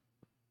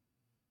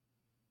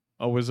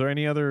was there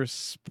any other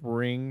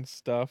spring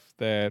stuff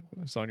that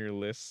was on your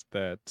list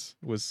that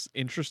was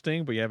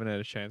interesting but you haven't had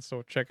a chance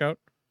to check out?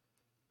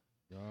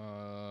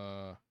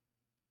 Let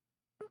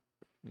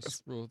me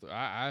scroll through.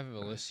 I have a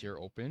list here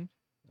open.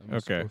 Let me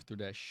Okay. scroll through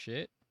that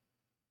shit.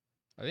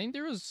 I think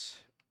there was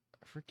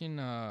freaking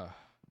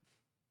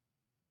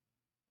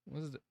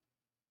what is it?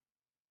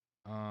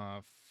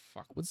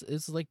 Fuck.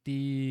 It's like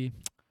the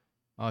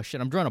oh shit,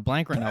 I'm drawing a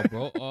blank right now,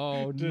 bro.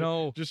 Oh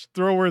no. Just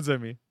throw words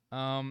at me.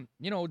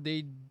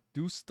 They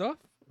do stuff,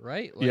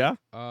 right? Like, Yeah.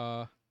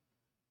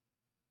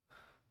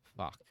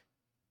 Fuck.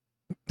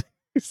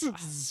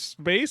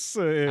 Space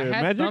I had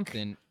magic.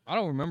 something. I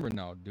don't remember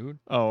now, dude.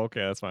 Oh, okay,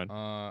 that's fine.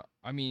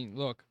 I mean,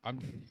 look, I'm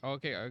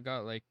okay. I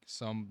got like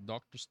some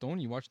Doctor Stone.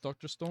 You watch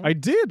Doctor Stone? I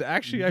did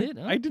actually. You did?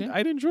 I did. Okay.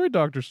 I'd enjoyed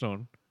Doctor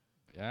Stone.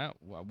 Yeah.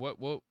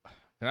 What?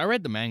 And I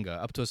read the manga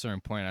up to a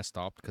certain point. I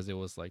stopped because it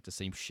was like the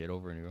same shit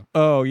over and over.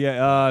 Oh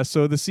yeah.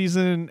 So the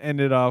season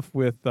ended off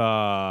with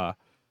They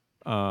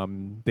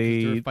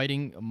they were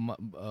fighting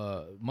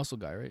muscle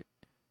guy, right?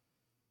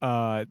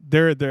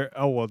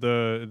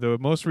 the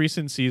most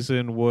recent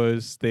season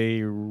was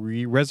they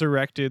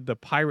resurrected the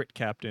pirate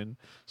captain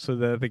so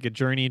that they could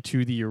journey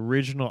to the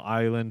original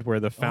island where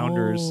the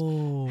founders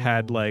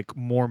had like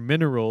more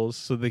minerals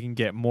so they can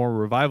get more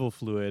revival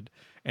fluid,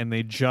 and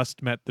they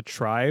just met the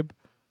tribe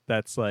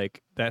that's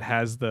like that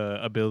has the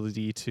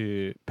ability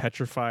to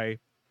petrify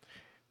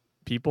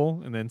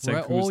people, and then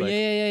Senku's like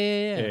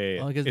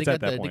yeah. Oh, because It's they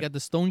at that got point. they got the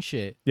stone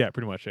shit. yeah,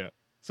 pretty much, yeah.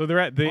 So they're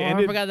at they I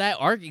ended forgot that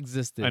arc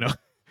existed. I know.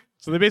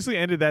 So they basically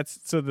ended that.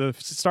 So the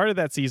start of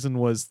that season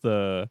was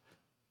the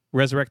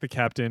resurrect the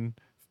captain.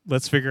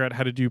 Let's figure out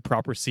how to do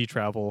proper sea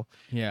travel.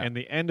 Yeah. And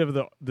the end of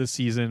the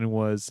season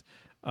was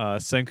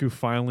Senku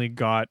finally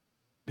got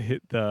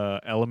hit the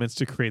elements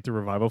to create the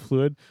revival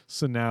fluid.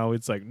 So now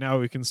it's like now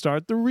we can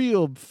start the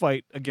real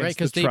fight against Right,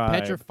 because the they tribe.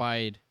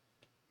 petrified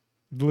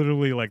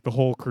Literally like the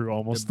whole crew,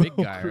 almost the big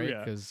whole guy, crew, right?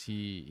 yeah. Because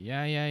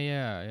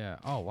yeah.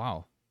 Oh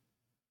wow.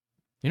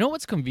 You know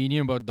what's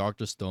convenient about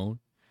Dr. Stone?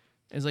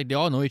 It's like they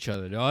all know each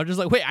other. They're all just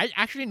like, wait, I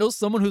actually know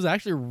someone who's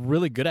actually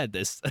really good at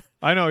this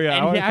I know, yeah. And I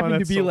he always find happened to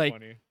that be so like-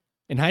 funny.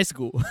 in high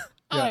school.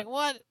 I'm Yeah. like,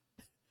 what?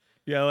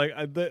 Yeah, like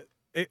I'm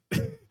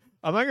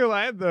not gonna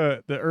lie,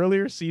 the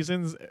earlier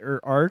seasons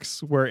or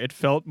arcs where it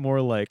felt more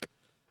like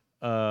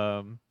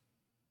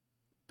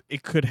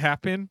it could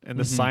happen, and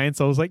the Mhm.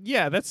 science, I was like,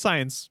 yeah, that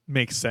science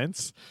makes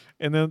sense.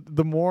 And then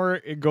the more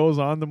it goes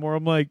on, the more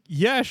I'm like,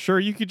 yeah, sure,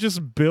 you could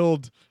just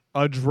build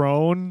a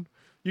drone.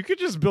 You could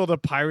just build a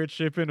pirate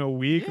ship in a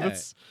week. Yeah.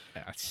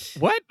 That's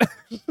what?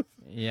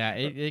 Yeah,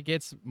 it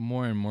gets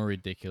more and more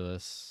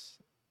ridiculous.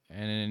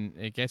 And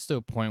then it gets to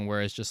a point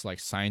where it's just like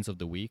science of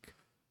the week.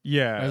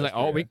 Yeah. I was like,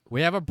 that's oh, true,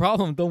 we have a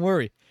problem. Don't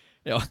worry.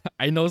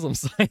 I know some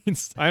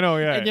science. I know,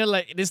 yeah. And you're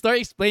like, they start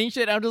explaining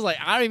shit. I'm just like,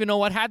 I don't even know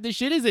what half this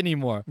shit is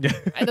anymore. Yeah.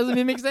 It doesn't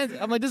even make sense.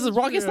 I'm like, this is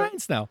rocket Yeah.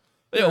 science now.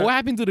 Yeah. What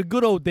happened to the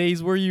good old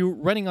days where you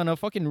running on a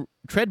fucking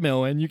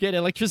treadmill and you get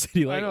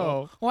electricity? Like,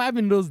 know. what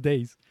happened to those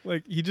days?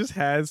 Like he just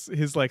has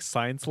his like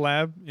science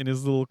lab in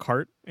his little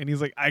cart, and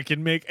he's like, I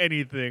can make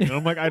anything. And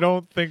I'm like, I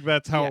don't think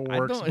that's how it Yeah, I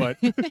works, don't- but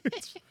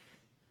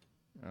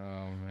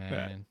Oh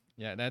man,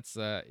 yeah, that's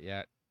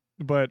yeah.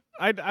 but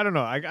I don't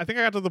know. I think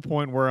I got to the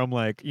point where I'm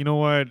like, you know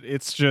what?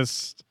 It's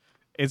just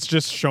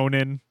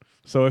shonen.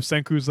 So if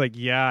Senku's like,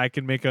 yeah, I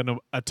can make an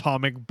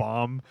atomic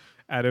bomb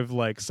out of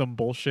like some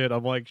bullshit,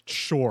 I'm like,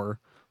 sure,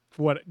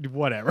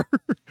 whatever.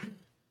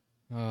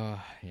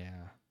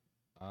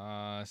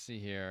 Yeah. See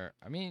here.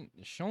 I mean,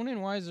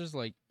 shonen wise, there's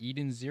like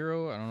Eden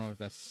Zero. I don't know if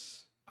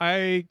that's.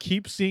 I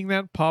keep seeing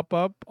that pop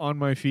up on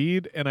my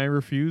feed, and I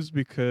refuse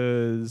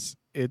because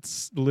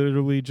it's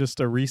literally just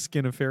a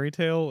reskin of Fairy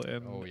Tale,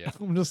 and Oh, yeah.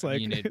 I'm just I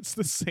like, mean, it's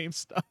the same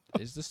stuff.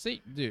 It's the same,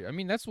 dude. I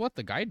mean, that's what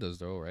the guy does,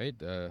 though, right?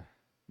 The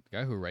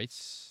guy who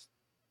writes.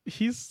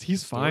 He's Story?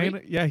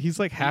 fine. Yeah, he's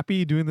like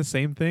happy doing the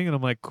same thing, and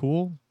I'm like,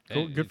 cool,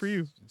 good for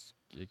you.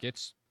 It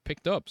gets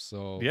picked up,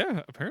 so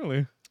Yeah,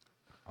 apparently.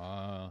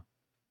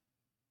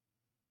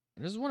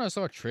 This is when I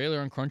saw a trailer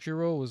on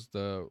Crunchyroll. Was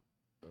the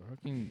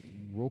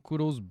fucking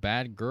Rokudo's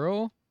Bad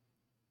Girl?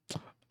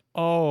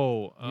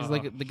 Oh, He's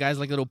like the guy's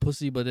like a little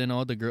pussy, but then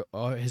all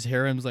his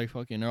harem's like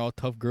fucking, they're all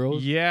tough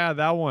girls. yeah,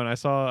 that one. I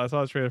saw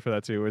a trailer for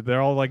that too. Where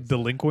they're all like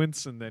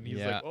delinquents, and then he's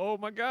Yeah. like, oh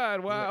my god,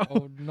 He's like, wow.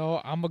 oh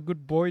no, I'm a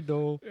good boy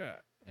though. Yeah.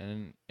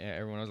 And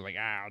everyone was like,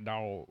 ah,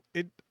 no.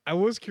 I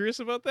was curious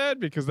about that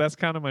because that's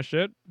kind of my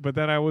shit, but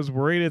then I was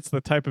worried it's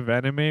the type of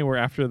anime where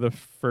after the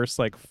first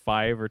like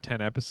 5 or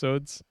 10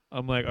 episodes,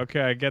 I'm like,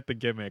 okay, I get the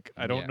gimmick.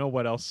 I don't Yeah. know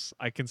what else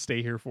I can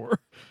stay here for.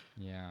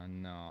 Yeah,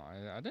 no.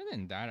 Other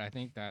than that, I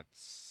think that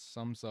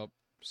sums up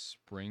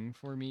spring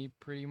for me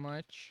pretty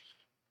much.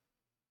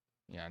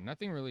 Yeah,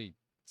 nothing really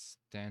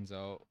stands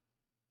out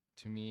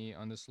to me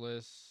on this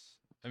list.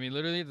 I mean,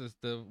 literally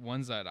the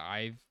ones that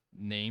I've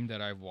named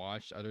that I've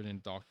watched, other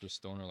than Doctor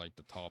Stone, are like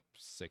the top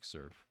 6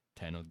 or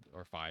 10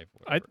 or 5.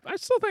 I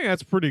still think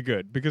that's pretty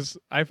good because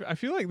I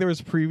feel like there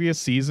was previous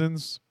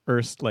seasons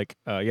or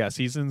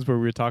seasons where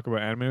we would talk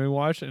about anime we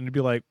watched and it'd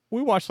be like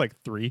we watched like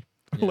 3,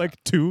 Yeah.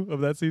 like 2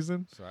 of that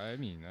season. So I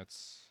mean,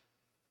 that's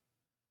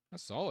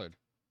solid.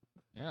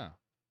 Yeah.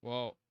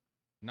 Well,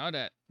 now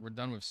that we're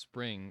done with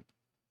spring,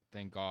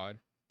 thank God,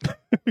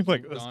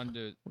 Like moved on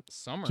to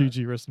summer.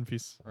 GG, rest in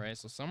peace. Right.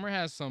 So summer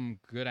has some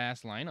good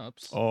ass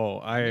lineups. Oh,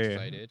 I'm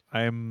excited.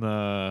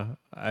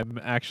 I'm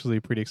actually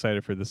pretty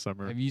excited for this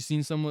summer. Have you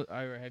seen some?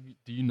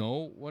 Do you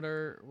know what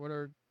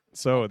are?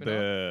 So popping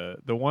up?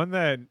 the one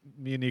that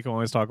me and Nico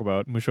always talk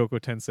about, Mushoku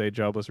Tensei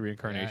Jobless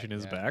Reincarnation,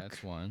 is back.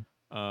 That's one.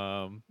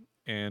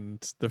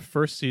 And the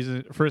first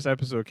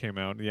episode came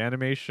out. The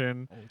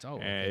animation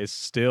Okay. is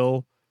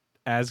still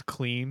as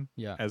clean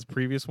Yeah. as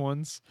previous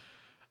ones.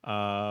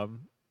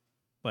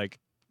 Like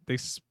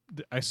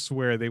I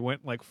swear they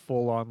went like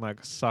full on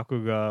like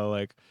Sakuga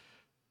like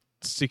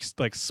 6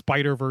 like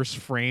Spider-Verse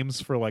frames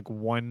for like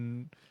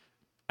one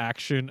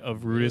action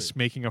of Rudis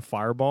making a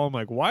fireball. I'm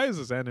like, why is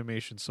this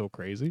animation so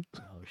crazy?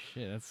 Oh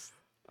shit,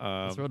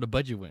 that's where the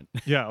budget went.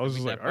 Yeah, I was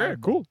just like, all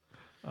right, cool.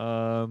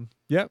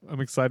 Yeah,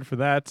 I'm excited for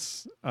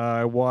that.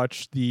 I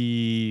watched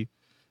the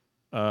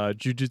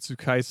Jujutsu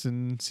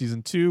Kaisen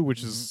season 2,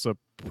 which is a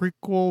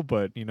prequel,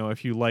 but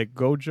if you like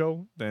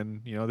Gojo,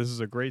 then this is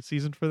a great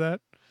season for that.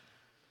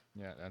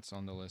 Yeah, that's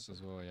on the list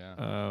as well. Yeah.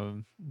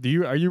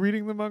 Are you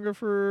reading the manga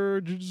for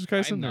Jujutsu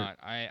Kaisen? I'm not.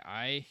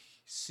 I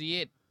see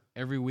it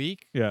every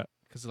week. Yeah.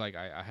 Because like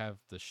I have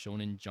the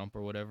Shonen Jump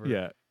or whatever.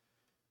 Yeah.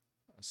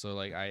 So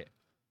like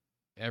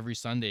every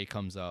Sunday it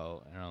comes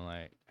out and I'm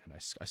like, and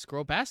I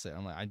scroll past it.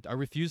 I'm like, I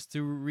refuse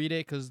to read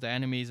it because the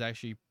anime is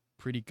actually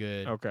pretty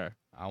good. Okay.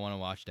 I want to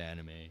watch the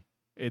anime.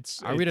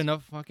 I read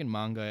enough fucking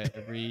manga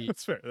every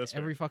That's fair.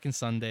 every fucking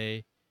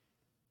Sunday.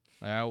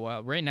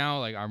 Like right now,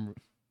 like I'm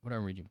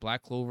reading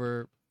Black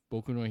Clover,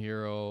 Boku no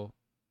Hero,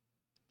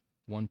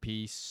 One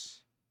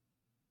Piece,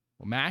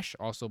 MASH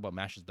also, but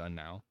MASH is done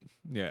now.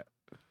 Yeah.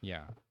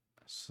 Yeah.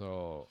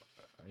 So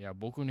yeah,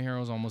 Boku no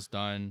Hero is almost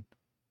done.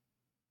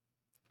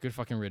 Good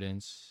fucking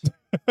riddance.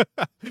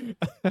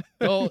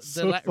 Though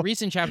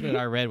recent chapter that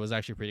I read was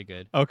actually pretty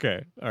good.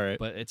 Okay. All right.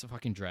 But it's a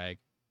fucking drag.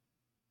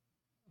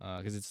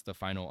 Because it's the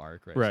final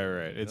arc, right?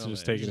 Right. It's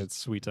just taking its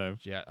sweet time.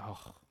 Yeah. Oh,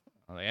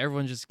 like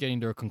everyone's just getting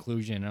to a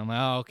conclusion. And I'm like,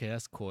 oh, okay,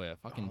 that's cool. Yeah,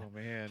 fucking. Oh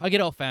man. I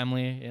get all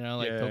family,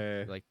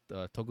 like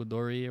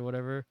Togodori or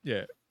whatever.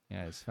 Yeah.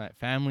 Yeah, it's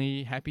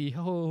family, happy,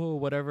 ho,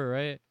 whatever,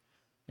 right?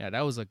 Yeah,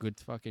 that was a good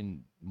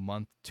fucking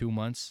 2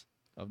 months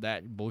of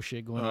that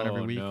bullshit going on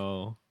every week.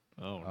 No.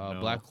 Oh no.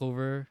 Black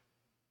Clover.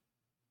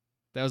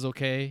 That was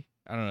okay.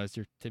 I don't know. It's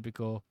your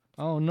typical.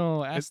 Oh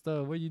no,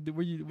 Asta, what you do?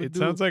 It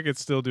sounds like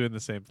it's still doing the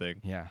same thing.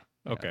 Yeah.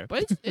 Okay.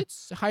 But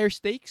it's higher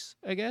stakes,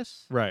 I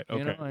guess. Right.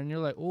 Okay. And you're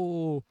like,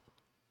 oh,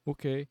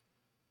 okay.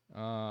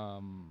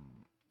 And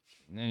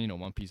then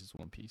One Piece is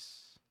One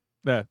Piece.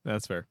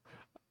 That's fair.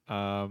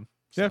 Yeah.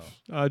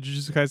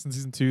 Jujutsu Kaisen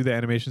season 2, the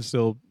animation's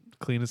still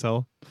clean as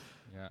hell.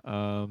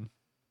 Yeah.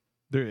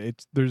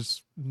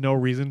 There's no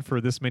reason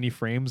for this many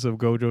frames of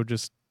Gojo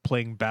just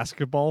playing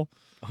basketball.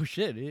 Oh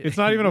shit! It's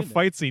not even a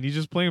fight scene. He's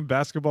just playing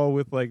basketball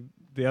with like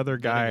the other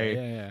guy.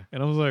 Yeah.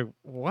 And I was like,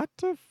 what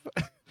the?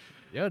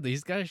 Yo,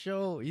 he's got to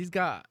show. He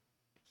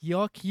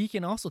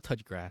can also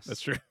touch grass.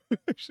 That's true.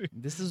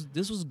 This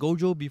was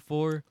Gojo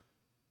before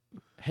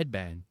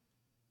headband.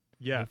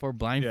 Yeah. Before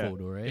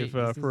blindfold, right?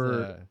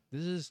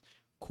 This is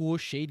cool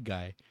shade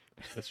guy.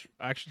 That's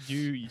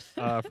actually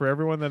for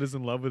everyone that is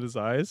in love with his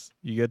eyes,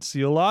 you get to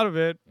see a lot of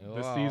it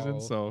this season.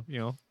 So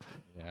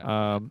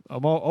Yeah.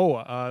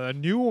 A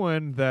new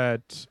one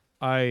that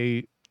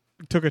I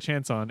took a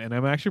chance on, and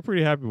I'm actually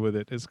pretty happy with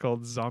it. It's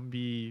called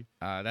Zombie.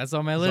 That's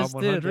on my list,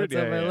 dude. That's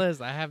on my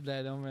list. I have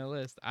that on my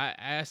list.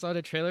 I saw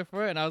the trailer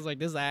for it, and I was like,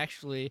 this is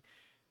actually.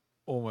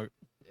 Oh my!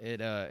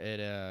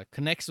 It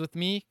connects with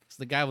me because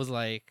the guy was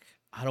like,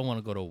 I don't want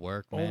to go to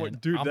work, man. Oh my,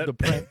 dude, I'm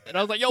depressed, and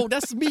I was like, yo,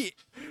 that's me.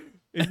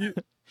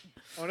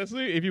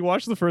 Honestly, if you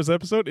watch the first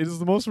episode, it is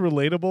the most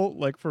relatable,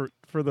 like for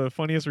the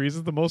funniest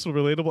reasons, the most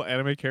relatable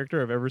anime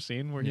character I've ever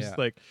seen. Where he's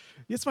like,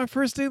 "It's my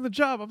first day in the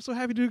job. I'm so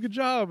happy to do a good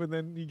job." And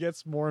then he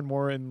gets more and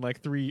more in like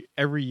 3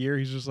 every year.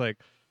 He's just like,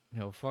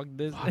 "Yo, fuck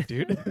this,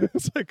 dude."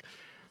 It's like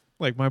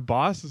my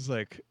boss is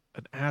like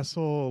an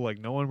asshole. Like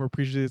no one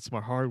appreciates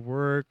my hard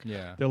work.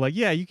 Yeah, they're like,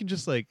 "Yeah, you can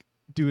just like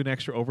do an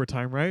extra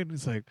overtime, right?" And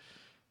he's like,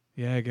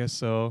 "Yeah, I guess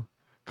so."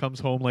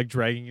 Comes home like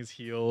dragging his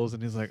heels,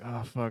 and he's like,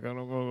 "Oh fuck, I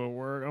don't go to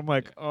work." I'm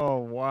like, "Oh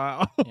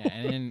wow." Yeah,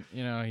 and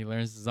then he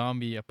learns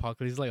zombie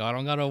apocalypse. He's like, I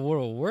don't gotta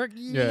work.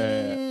 Yeah.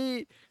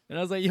 And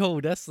I was like,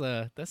 "Yo, that's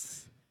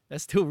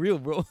still real,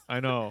 bro." I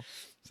know.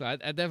 So I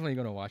definitely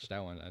gonna watch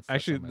that one. That's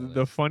actually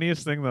the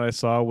funniest thing that I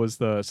saw was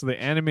the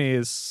anime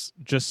is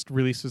just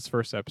released its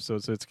first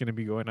episode, so it's gonna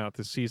be going out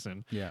this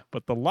season. Yeah.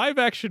 But the live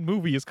action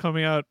movie is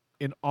coming out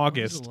in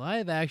August.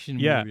 Live action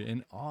movie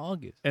in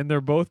August. And they're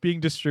both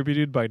being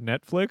distributed by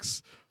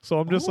Netflix. So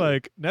I'm just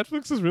like,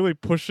 Netflix is really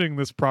pushing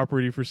this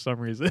property for some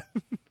reason.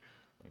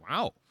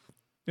 Wow.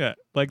 Yeah,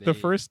 like the They-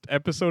 first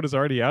episode is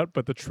already out,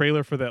 but the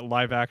trailer for that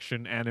live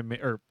action anime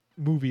or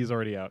movie is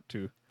already out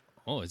too.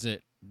 Oh, is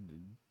it?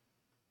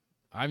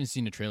 I haven't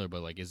seen the trailer,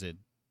 but like, is it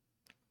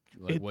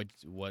like It-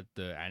 what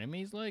the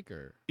anime's like,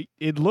 or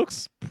It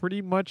looks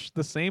pretty much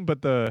the same,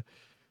 but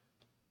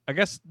I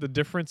guess the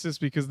difference is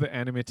because the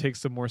anime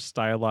takes a more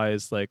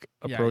stylized like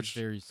Yeah, approach. it's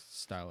very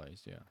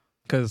stylized. Yeah.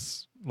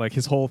 Because like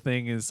his whole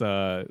thing is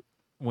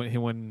when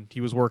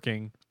he was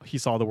working, he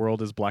saw the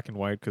world as black and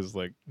white because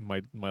like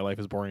my life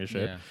is boring as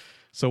shit. Yeah.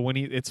 So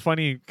it's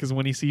funny because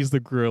when he sees the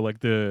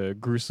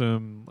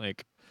gruesome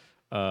like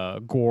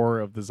gore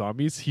of the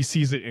zombies, he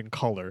sees it in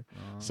color.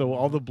 So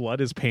all the blood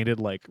is painted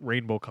like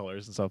rainbow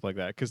colors and stuff like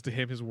that. Because to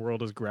him, his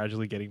world is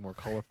gradually getting more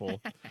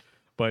colorful.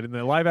 But in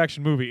the live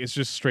action movie, it's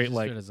just straight Just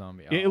like straight a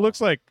zombie. it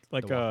looks like The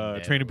Walking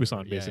Dead Train to or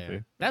whatever. Busan Yeah, basically.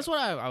 yeah. That's what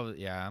I was.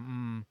 Yeah.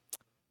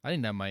 I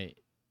think that might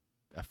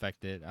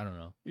affect it. I don't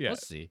know. Yeah. We'll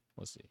see.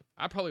 We'll see.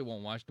 I probably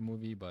won't watch the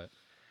movie, but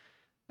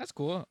that's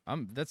cool.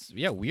 That's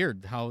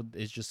weird how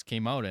it just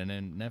came out and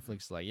then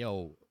Netflix like,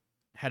 yo,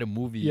 had a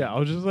movie. Yeah, I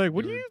was just like,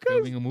 what are They you were guys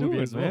filming a movie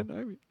doing, as well.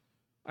 man?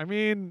 I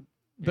mean,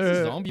 It's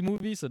a zombie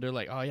movie, so they're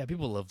like, oh yeah,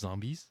 people love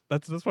zombies.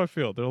 that's what I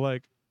feel. They're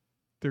like,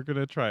 they're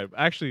gonna try it.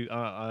 Actually,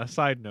 on a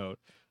side note,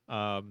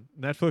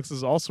 Netflix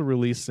is also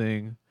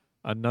releasing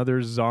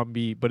another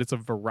zombie, but it's a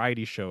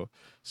variety show.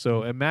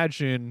 So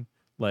imagine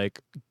like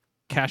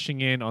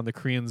cashing in on the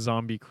Korean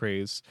zombie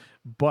craze,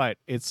 but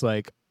it's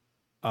like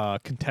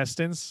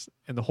contestants,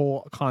 and the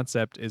whole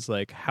concept is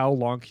like how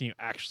long can you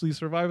actually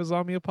survive a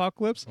zombie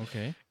apocalypse?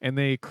 Okay. And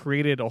they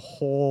created a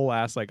whole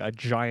ass like a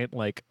giant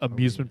like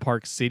amusement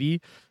park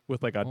city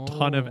with like a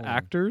ton of Oh.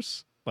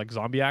 actors, like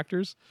zombie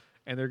actors,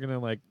 and they're gonna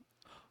like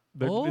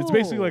it's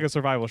basically like a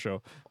survival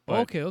show.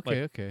 But, Okay.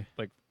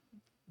 like,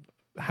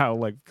 how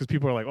like because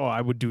people are like, oh,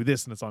 I would do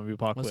this in a zombie Oh,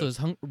 apocalypse. so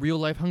it's real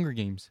life Hunger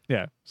Games.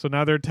 Yeah. So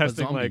now they're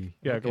testing like zombie.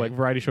 like Okay.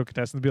 variety show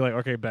contestants be like,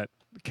 okay, bet,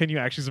 can you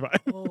actually survive?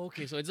 Oh,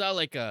 okay. So it's not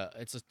like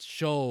it's a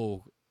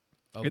show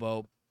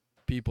about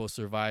people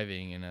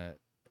surviving in a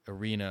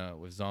arena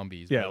with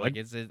zombies. Yeah, but,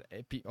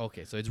 like-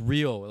 okay. So it's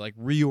real, like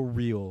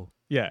real.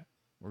 Yeah.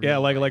 Yeah,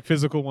 real like life.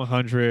 Physical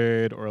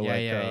 100 or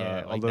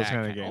yeah, all like those that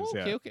kind of games. Oh,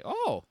 okay, Yeah. okay.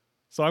 Oh,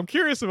 So I'm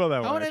curious about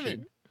that how one. would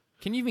Actually.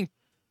 can you even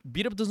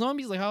beat up the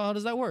zombies? Like how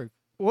does that work?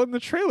 Well, in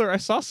the trailer, I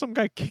saw some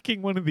guy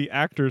kicking one of the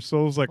actors, so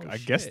I was like, Oh, I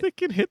guess shit. they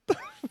can hit them.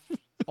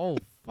 Oh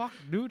fuck,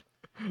 dude!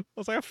 I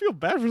was like, I feel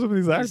bad for some of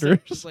these Just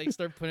actors. like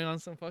start putting on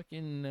some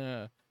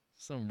fucking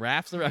some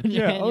wraps around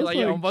your Yeah, hand. I You're was like,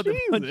 yo, like, I'm about to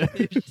punch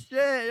Jesus. this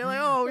shit. You're like,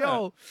 oh, Yeah.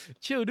 yo,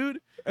 chill, dude.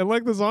 And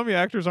like the zombie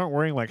actors aren't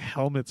wearing like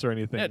helmets or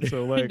anything, Yeah,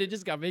 so they like,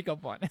 just got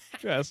makeup on.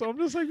 yeah. So I'm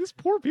just like, these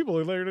poor people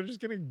are they're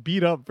just getting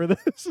beat up for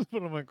this.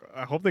 But I'm like,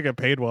 I hope they get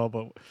paid well.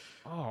 But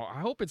Oh,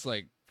 I hope it's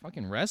like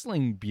fucking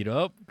wrestling beat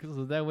up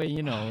because that way,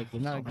 they're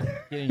not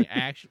getting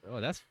action. Oh,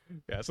 that's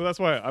yeah, so that's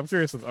why I'm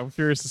curious. I'm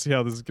curious to see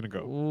how this is gonna go.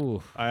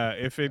 ooh.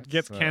 If it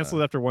gets That's,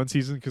 canceled after one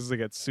season because they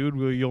get sued,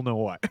 you'll know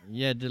why.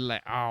 Yeah, they're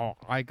like, oh,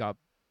 I got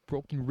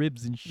broken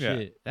ribs and Yeah.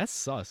 shit. That's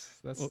sus.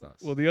 That's sus.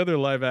 Well, the other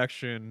live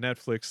action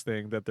Netflix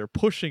thing that they're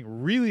pushing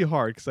really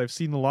hard because I've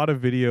seen a lot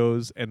of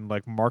videos and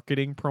like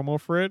marketing promo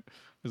for it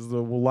is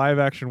the live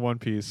action One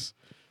Piece.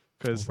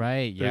 Because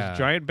right, there's yeah.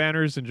 giant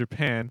banners in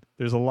Japan.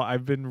 There's a lot.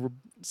 I've been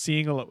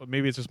seeing a lot.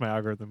 Maybe it's just my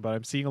algorithm, but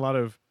I'm seeing a lot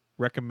of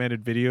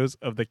recommended videos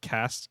of the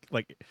cast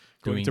like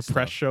going Doing to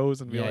press stuff. shows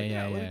and be Yeah, like,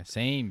 yeah, like- yeah.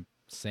 Same.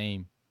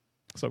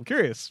 So I'm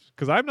curious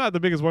because I'm not the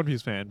biggest One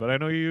Piece fan, but I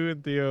know you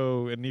and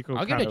Theo and Nico.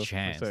 I'll give it a kind of-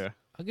 chance. so, yeah.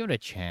 I'll give it a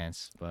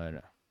chance,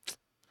 but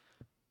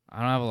I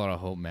don't have a lot of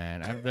hope,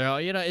 man. They're all,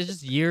 it's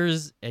just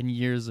years and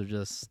years of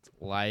just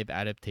live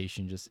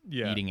adaptation, just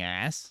Yeah. eating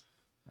ass.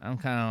 I'm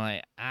kind of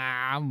like,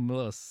 I'm a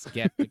little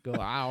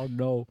skeptical. I don't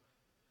know.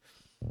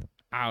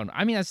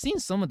 I mean, I've seen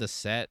some of the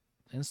set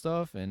and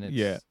stuff, and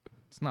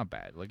it's not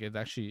bad. Like it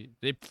actually,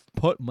 they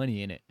put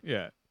money in it.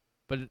 Yeah.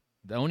 But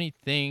the only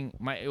thing,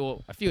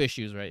 a few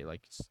issues, right?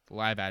 Like it's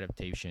live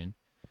adaptation,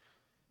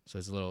 so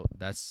it's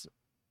that's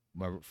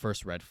my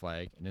first red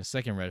flag, and the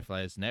second red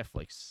flag is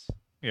Netflix.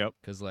 Yep.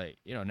 Because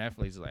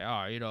Netflix is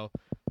like,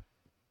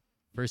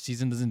 first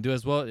season doesn't do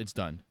as well, it's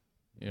done.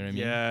 You know what I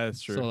mean? Yeah,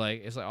 that's true. So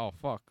like, it's like, oh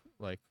fuck,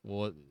 like,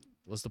 well,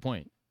 what's the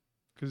point?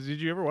 Because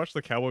did you ever watch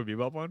the Cowboy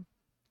Bebop one?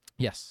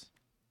 Yes.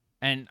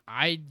 And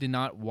I did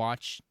not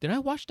watch. Did I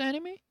watch the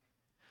anime?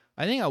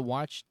 I think I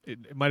watched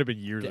It might have been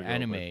years the ago.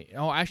 anime.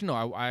 Oh, actually,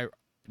 no. I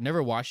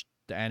never watched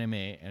the anime,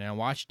 and I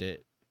watched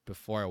it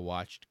before I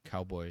watched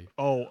Cowboy.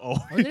 Oh.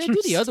 Or did I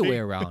do the other way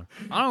interesting. around?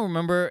 I don't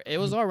remember. It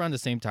was all around the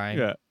same time.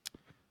 Yeah.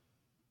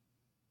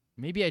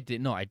 Maybe I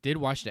did. No, I did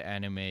watch the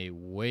anime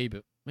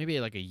maybe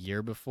like a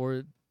year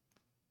before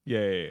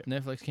Yeah.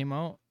 Netflix came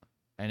out,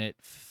 and it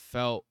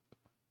felt.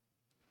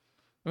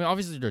 I mean,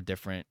 obviously they're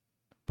different,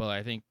 but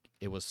I think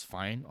it was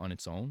fine on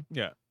its own.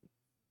 Yeah.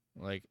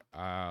 Like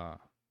I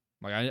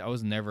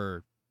was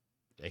never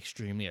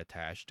extremely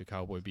attached to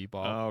Cowboy Bebop,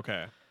 Oh,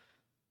 okay.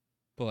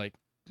 but like,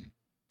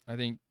 I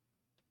think,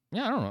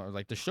 yeah, I don't know.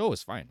 Like the show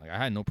was fine. Like I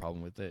had no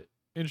problem with it.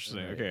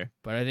 Interesting. Right. Okay.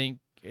 But I think,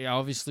 yeah,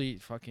 obviously,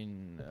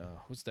 fucking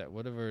who's that?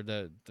 Whatever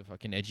the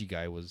fucking edgy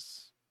guy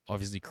was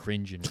obviously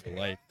cringe in real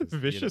life.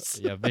 Vicious.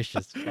 Yeah,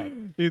 vicious. Fuck.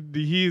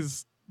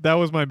 That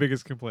was my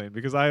biggest complaint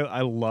because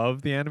I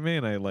love the anime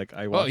and I watch.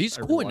 Oh, he's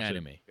I cool in rewatch it.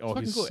 anime. Oh,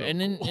 He's he's fucking cool. so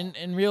And then cool.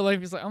 in real life,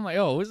 he's like, I'm like,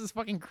 oh, who's this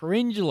fucking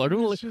cringe lord?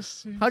 He's Like,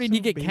 just- how did he's he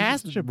so get baby,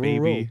 cast, such a bro?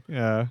 baby?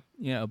 Yeah.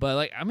 Yeah, but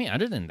like, I mean,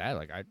 other than that,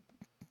 like, I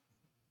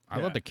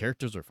Yeah. thought the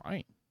characters were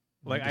fine.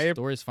 Like, the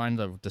story's fine.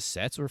 The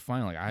sets were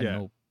fine. Like, I had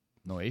Yeah.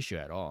 no issue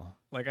at all.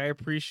 Like I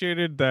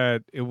appreciated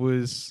that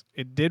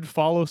it did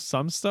follow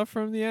some stuff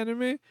from the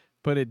anime,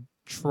 but it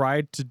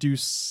tried to do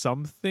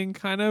something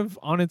kind of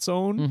on its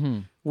own, Mm-hmm.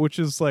 which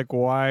is like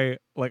why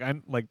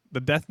I'm like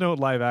the Death Note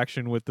live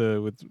action with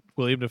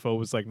William Dafoe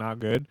was like not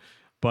good,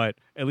 but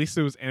at least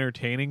it was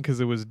entertaining because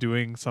it was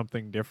doing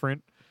something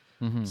different.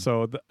 Mm-hmm.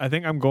 So I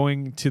think I'm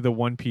going to the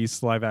One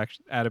Piece live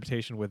action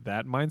adaptation with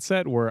that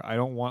mindset where I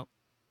don't want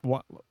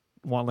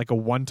like a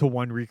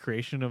 1-to-1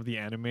 recreation of the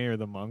anime or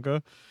the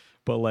manga,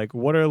 but like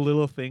what are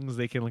little things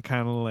they can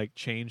kind of like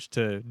change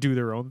to do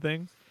their own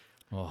thing.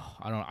 Oh,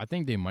 I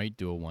think they might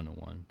do a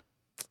 1-to-1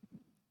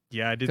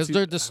 Yeah, I did because see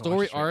they're the I story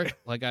watched it. arc.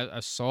 Like I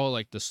saw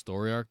like the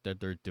story arc that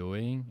they're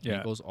doing. And Yeah.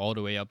 it goes all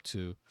the way up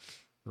to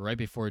right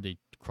before they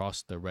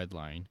cross the red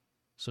line.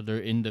 So they're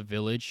in the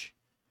village,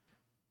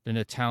 in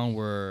the town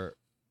where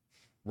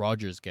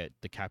Rogers get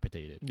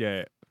decapitated,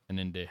 Yeah, and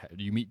then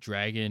you meet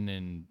Dragon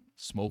and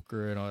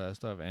Smoker and all that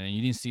stuff, and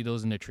you didn't see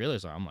those in the trailer.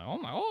 So I'm like,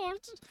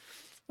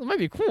 it might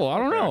be cool. I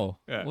don't Okay. know.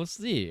 Yeah. We'll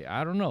see.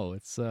 I don't know.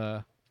 It's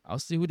I'll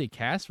see who they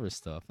cast for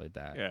stuff like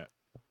that. yeah.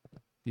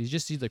 You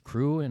just see the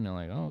crew and they're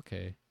like, oh,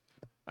 okay.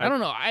 I- I don't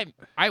know.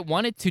 I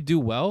want it to do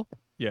well.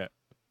 Yeah.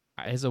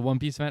 As a One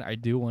Piece fan, I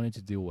do want it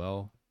to do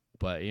well,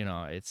 but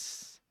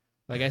it's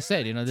like I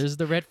said, there's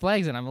the red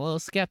flags, and I'm a little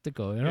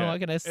skeptical. Yeah. What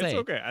can I say? It's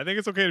okay. I think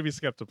it's okay to be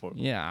skeptical.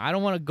 Yeah, I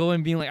don't want to go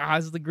in being like,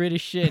 this is the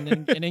greatest shit,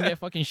 and then get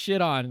fucking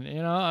shit on.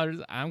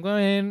 I'm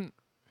going in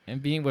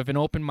and being with an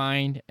open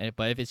mind.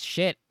 But if it's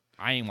shit,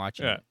 I ain't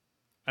watching Yeah. it.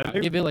 I I'll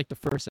think give it like the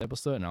first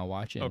episode, and I'll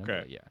watch it. And I'll be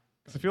Okay. like, yeah.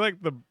 'cause I feel like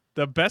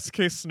the best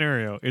case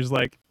scenario is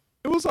like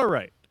it was all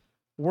right.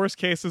 Worst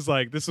case is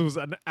like this was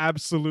an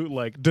absolute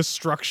like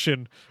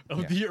destruction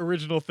of Yeah. the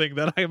original thing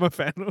that I am a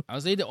fan of. I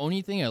would say the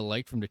only thing I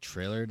liked from the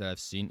trailer that I've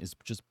seen is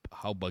just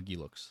how Buggy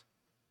looks.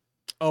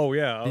 Oh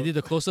yeah, They did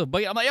the close up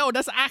Buggy. I'm like, yo,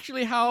 that's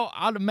actually how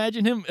I'd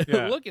imagine him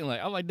Yeah. looking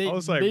like. I'm like, they I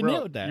was like, they bro,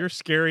 nailed that. you're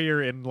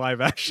scarier in live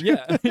action.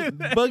 Yeah, than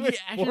Buggy this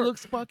actually for-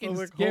 looks I fucking was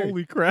like, scary.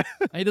 holy crap!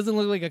 He doesn't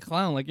look like a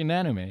clown like in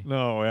anime.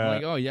 No, yeah, I'm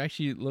like, oh, he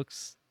actually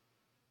looks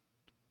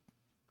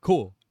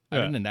cool. Yeah.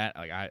 Other than that,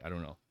 like I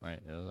don't know. Right?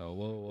 So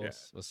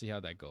we'll see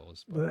how that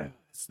goes. But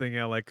this thing,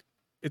 yeah, like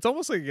it's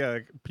almost like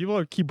like,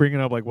 people keep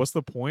bringing up like, what's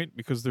the point?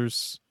 Because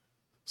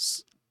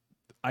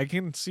I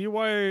can see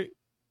why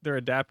they're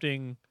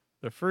adapting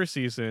the first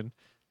season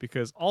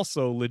because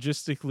also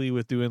logistically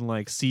with doing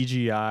like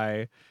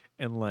CGI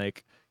and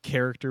like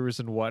characters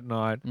and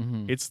whatnot,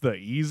 mhm. it's the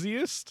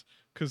easiest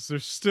because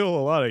there's still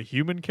a lot of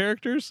human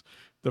characters.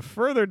 The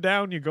further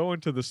down you go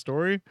into the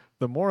story,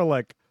 the more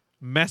like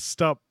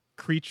messed up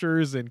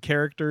creatures and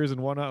characters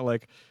and whatnot.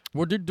 Like,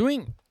 Well, they're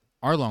doing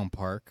Arlong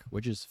Park,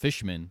 which is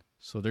fishmen,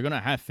 so they're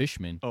gonna have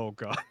fishmen. oh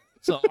god,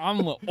 So I'm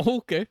like,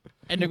 okay,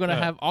 and they're gonna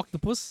Yeah. have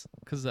octopus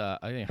because I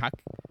think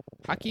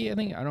Haki, I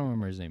think I don't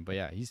remember his name, but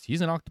yeah,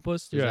 he's an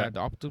octopus. There's Yeah. the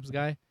octopus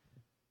guy,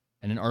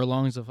 and then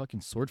Arlong is a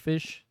fucking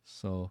swordfish.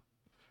 So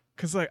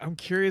because like I'm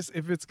curious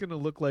if it's gonna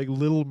look like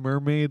Little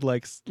Mermaid,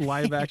 like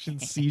live action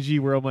CG,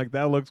 where I'm like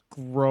that looks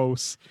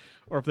gross,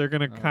 or if they're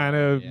gonna kind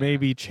of yeah.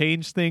 maybe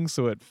change things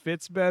so it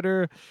fits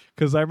better.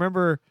 Because I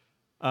remember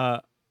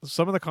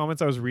some of the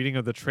comments I was reading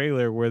of the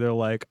trailer where they're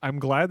like, "I'm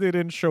glad they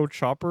didn't show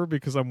Chopper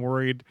because I'm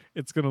worried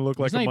it's gonna look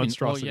like he's a not even,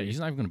 monstrosity." yeah, he's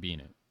not even gonna be in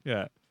it.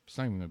 yeah. He's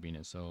not even gonna be in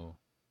it. So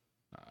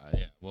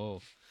yeah,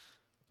 well,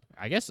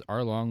 I guess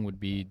Arlong would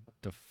be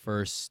the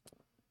first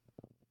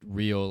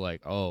real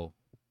like, oh,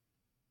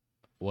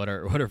 what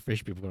are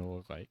fish people gonna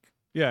look like?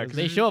 Yeah, 'Cause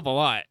they show up a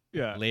lot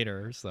Yeah,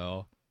 later,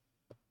 so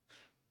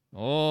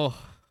we'll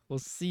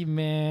see,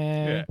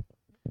 man.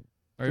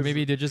 Or 'Cause-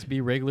 maybe they'll just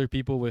be regular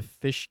people with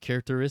fish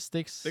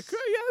characteristics, they could.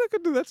 Yeah, they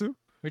could do that too.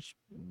 which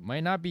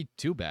might not be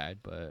too bad,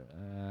 but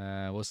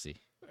we'll see.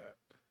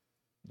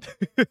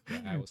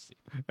 Yeah, we'll see.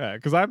 Yeah,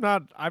 because I'm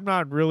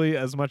not really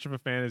as much of a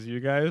fan as you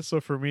guys. So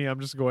for me, I'm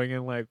just going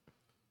in like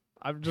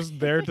I'm just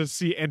there to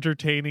see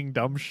entertaining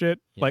dumb shit.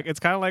 Yeah. Like it's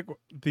kind of like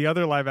the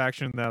other live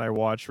action that I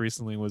watched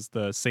recently was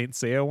the Saint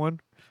Seiya one,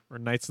 or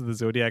Knights of the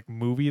Zodiac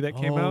movie that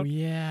came out.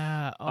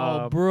 Yeah. Oh,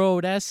 Um,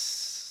 bro, that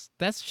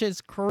shit's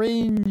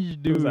cringe,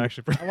 It was dude.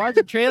 actually pretty. I watched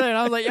the trailer and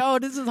I was like, yo,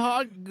 this is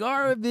hot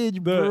garbage, The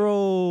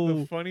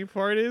bro. funny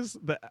part is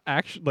the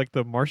action, like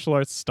the martial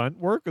arts stunt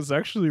work, is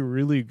actually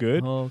really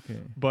good. Okay.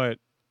 But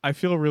I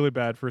feel really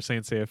bad for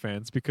Saint Seiya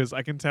fans because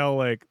I can tell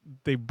like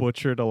they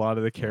butchered a lot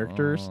of the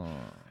characters. Oh.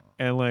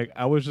 And like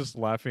I was just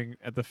laughing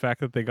at the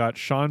fact that they got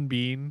Sean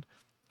Bean,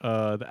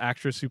 the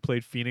actress who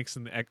played Phoenix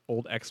in the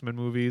old X-Men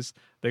movies.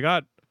 They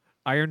got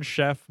Iron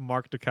Chef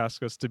Mark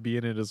Dacascos to be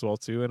in it as well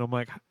too. And I'm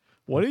like,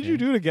 what did you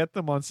Okay. do to get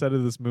them on set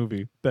of this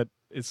movie that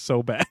is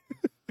so bad?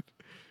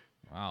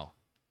 Wow.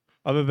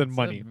 Other than It's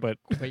money, a but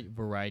great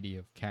variety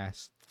of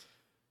cast.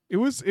 It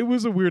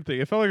was a weird thing.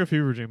 It felt like a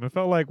fever dream. It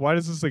felt like, why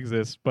does this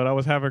exist? But I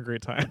was having a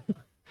great time.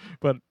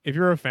 But if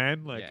you're a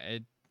fan, like,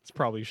 it's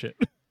probably shit.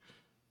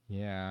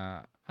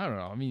 Yeah, I don't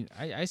know. I mean,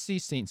 I see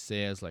Saint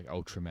Seiya as like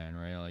Ultraman,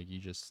 right? Like you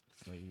just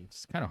like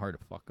it's kind of hard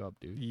to fuck up,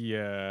 dude.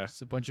 Yeah.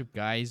 It's a bunch of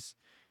guys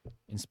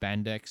in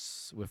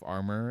spandex with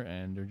armor,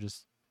 and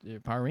they're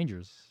Power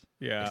Rangers.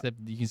 Yeah. Except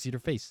you can see their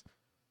face.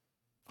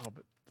 Oh,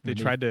 but they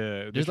tried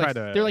to.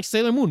 They're like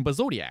Sailor Moon, but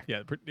Zodiac.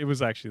 Yeah, it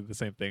was actually the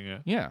same thing.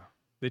 Yeah.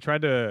 They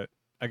tried to,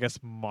 I guess,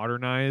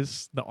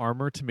 modernize the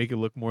armor to make it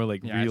look more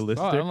like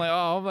realistic. I'm like,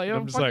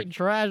 I'm just fucking like,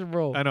 trash,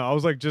 bro. I know. I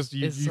was like, you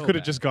so could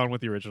have bad. just gone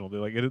with the original. They're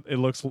like,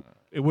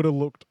 it would have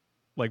looked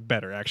like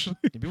better actually.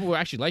 People will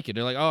actually like it.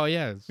 They're like, oh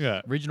yeah, it's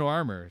Yeah. original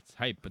armor. It's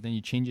hype. But then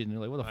you change it, and they're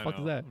like, what the I fuck is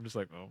know. that? I'm just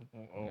like, oh.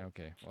 Yeah,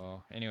 okay.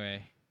 Well,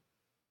 anyway,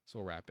 so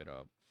we'll wrap it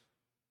up.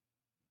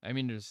 I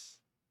mean, there's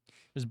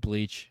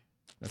Bleach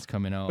that's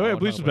coming out. Oh yeah, I'll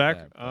Bleach talk is about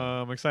back. that, but-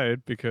 I'm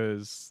excited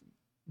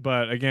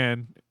but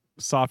again,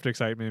 soft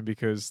excitement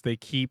because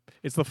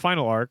it's the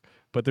final arc,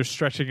 but they're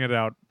stretching it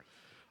out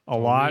a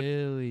lot.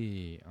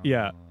 Really?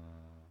 Yeah.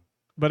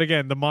 But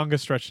again, the manga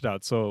stretched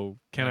out, so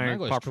can The I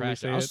manga is properly trash.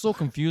 say I was it? so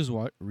confused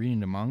reading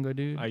the manga,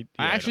 dude. I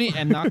actually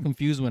am not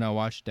confused when I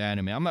watched the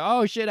anime. I'm like,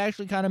 oh shit,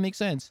 actually kind of makes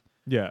sense.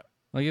 Yeah,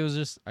 Like it was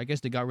just, I guess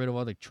they got rid of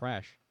all the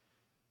trash.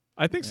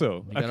 I think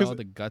so. They got 'Cause all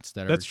the guts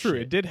that that's are true.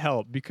 shit. It did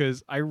help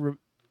because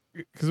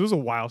because it was a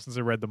while since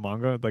I read the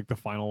manga, like the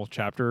final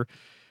chapter,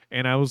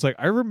 and I was like,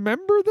 I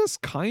remember this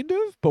kind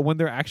of, but when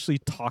they're actually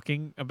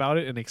talking about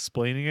it and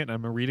explaining it, and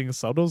I'm reading the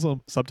subtitles,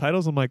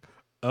 I'm like,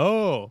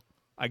 oh,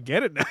 I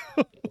get it now.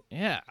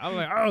 Yeah, I'm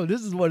like, oh,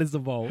 this is what it's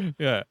about.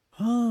 Yeah.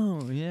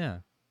 Oh, yeah.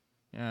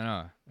 Yeah,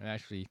 no, it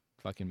actually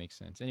fucking makes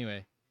sense.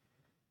 Anyway,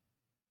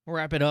 we'll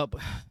wrap it up.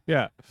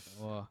 Yeah.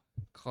 We'll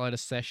call it a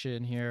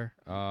session here.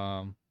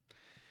 I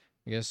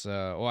guess,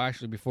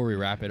 actually, before we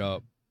wrap it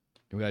up,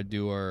 we got to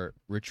do our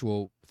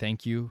ritual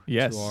thank you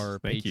Yes, to our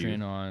thank you.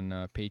 patron on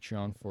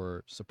Patreon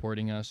for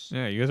supporting us.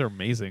 Yeah, you guys are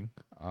amazing.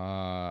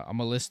 I'm going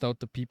to list out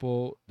the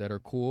people that are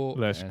cool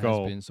Let's and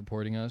go. has been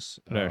supporting us.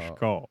 Let's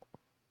go.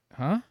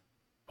 Huh?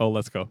 Oh,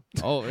 let's go.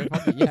 Oh,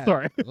 yeah.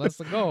 Sorry. Let's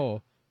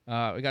go.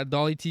 We got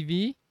Dolly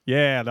TV.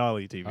 Yeah,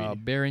 Dolly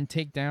TV. Baron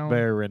Takedown.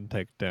 Baron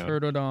Takedown.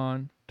 Turtle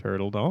Dawn.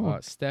 Turtle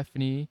Dawn.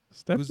 Stephanie.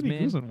 Stephanie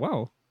Guzman.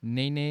 Wow.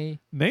 Nene.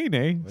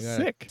 Nene. We got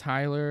Sick.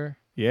 Tyler.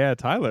 Yeah,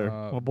 Tyler.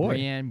 My boy.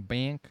 Brianne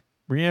Bank.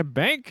 Brianne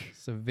Bank.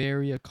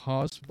 Severia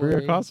Cosplay.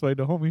 Very cosplay,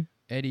 the homie.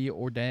 Eddie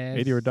Ordaz.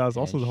 Eddie Ordaz,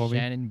 also and the homie.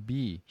 Shannon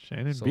B.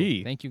 Shannon So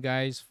B. Thank you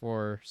guys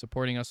for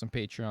supporting us on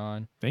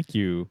Patreon. Thank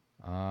you.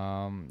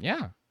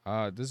 Yeah.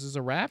 This is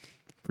a wrap.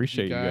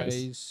 Appreciate you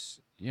guys.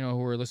 You know,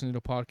 who are listening to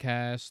the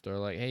podcast are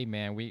like, hey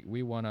man,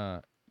 we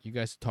wanna you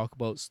guys to talk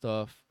about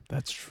stuff.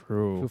 That's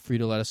true. Feel free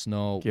to let us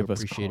know. Give we us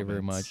appreciate it very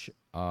comments.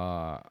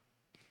 much.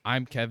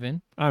 I'm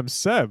Kevin. I'm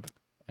Seb.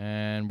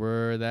 And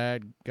we're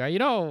that guy. You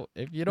know,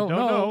 if you don't don't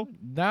know, know,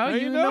 now now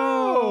you you know.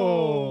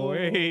 know.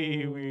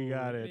 Hey, we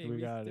got it. Hey, We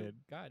got still it.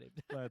 Got it.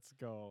 Let's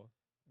go.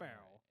 Bow.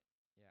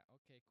 Yeah.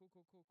 Okay.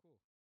 Cool.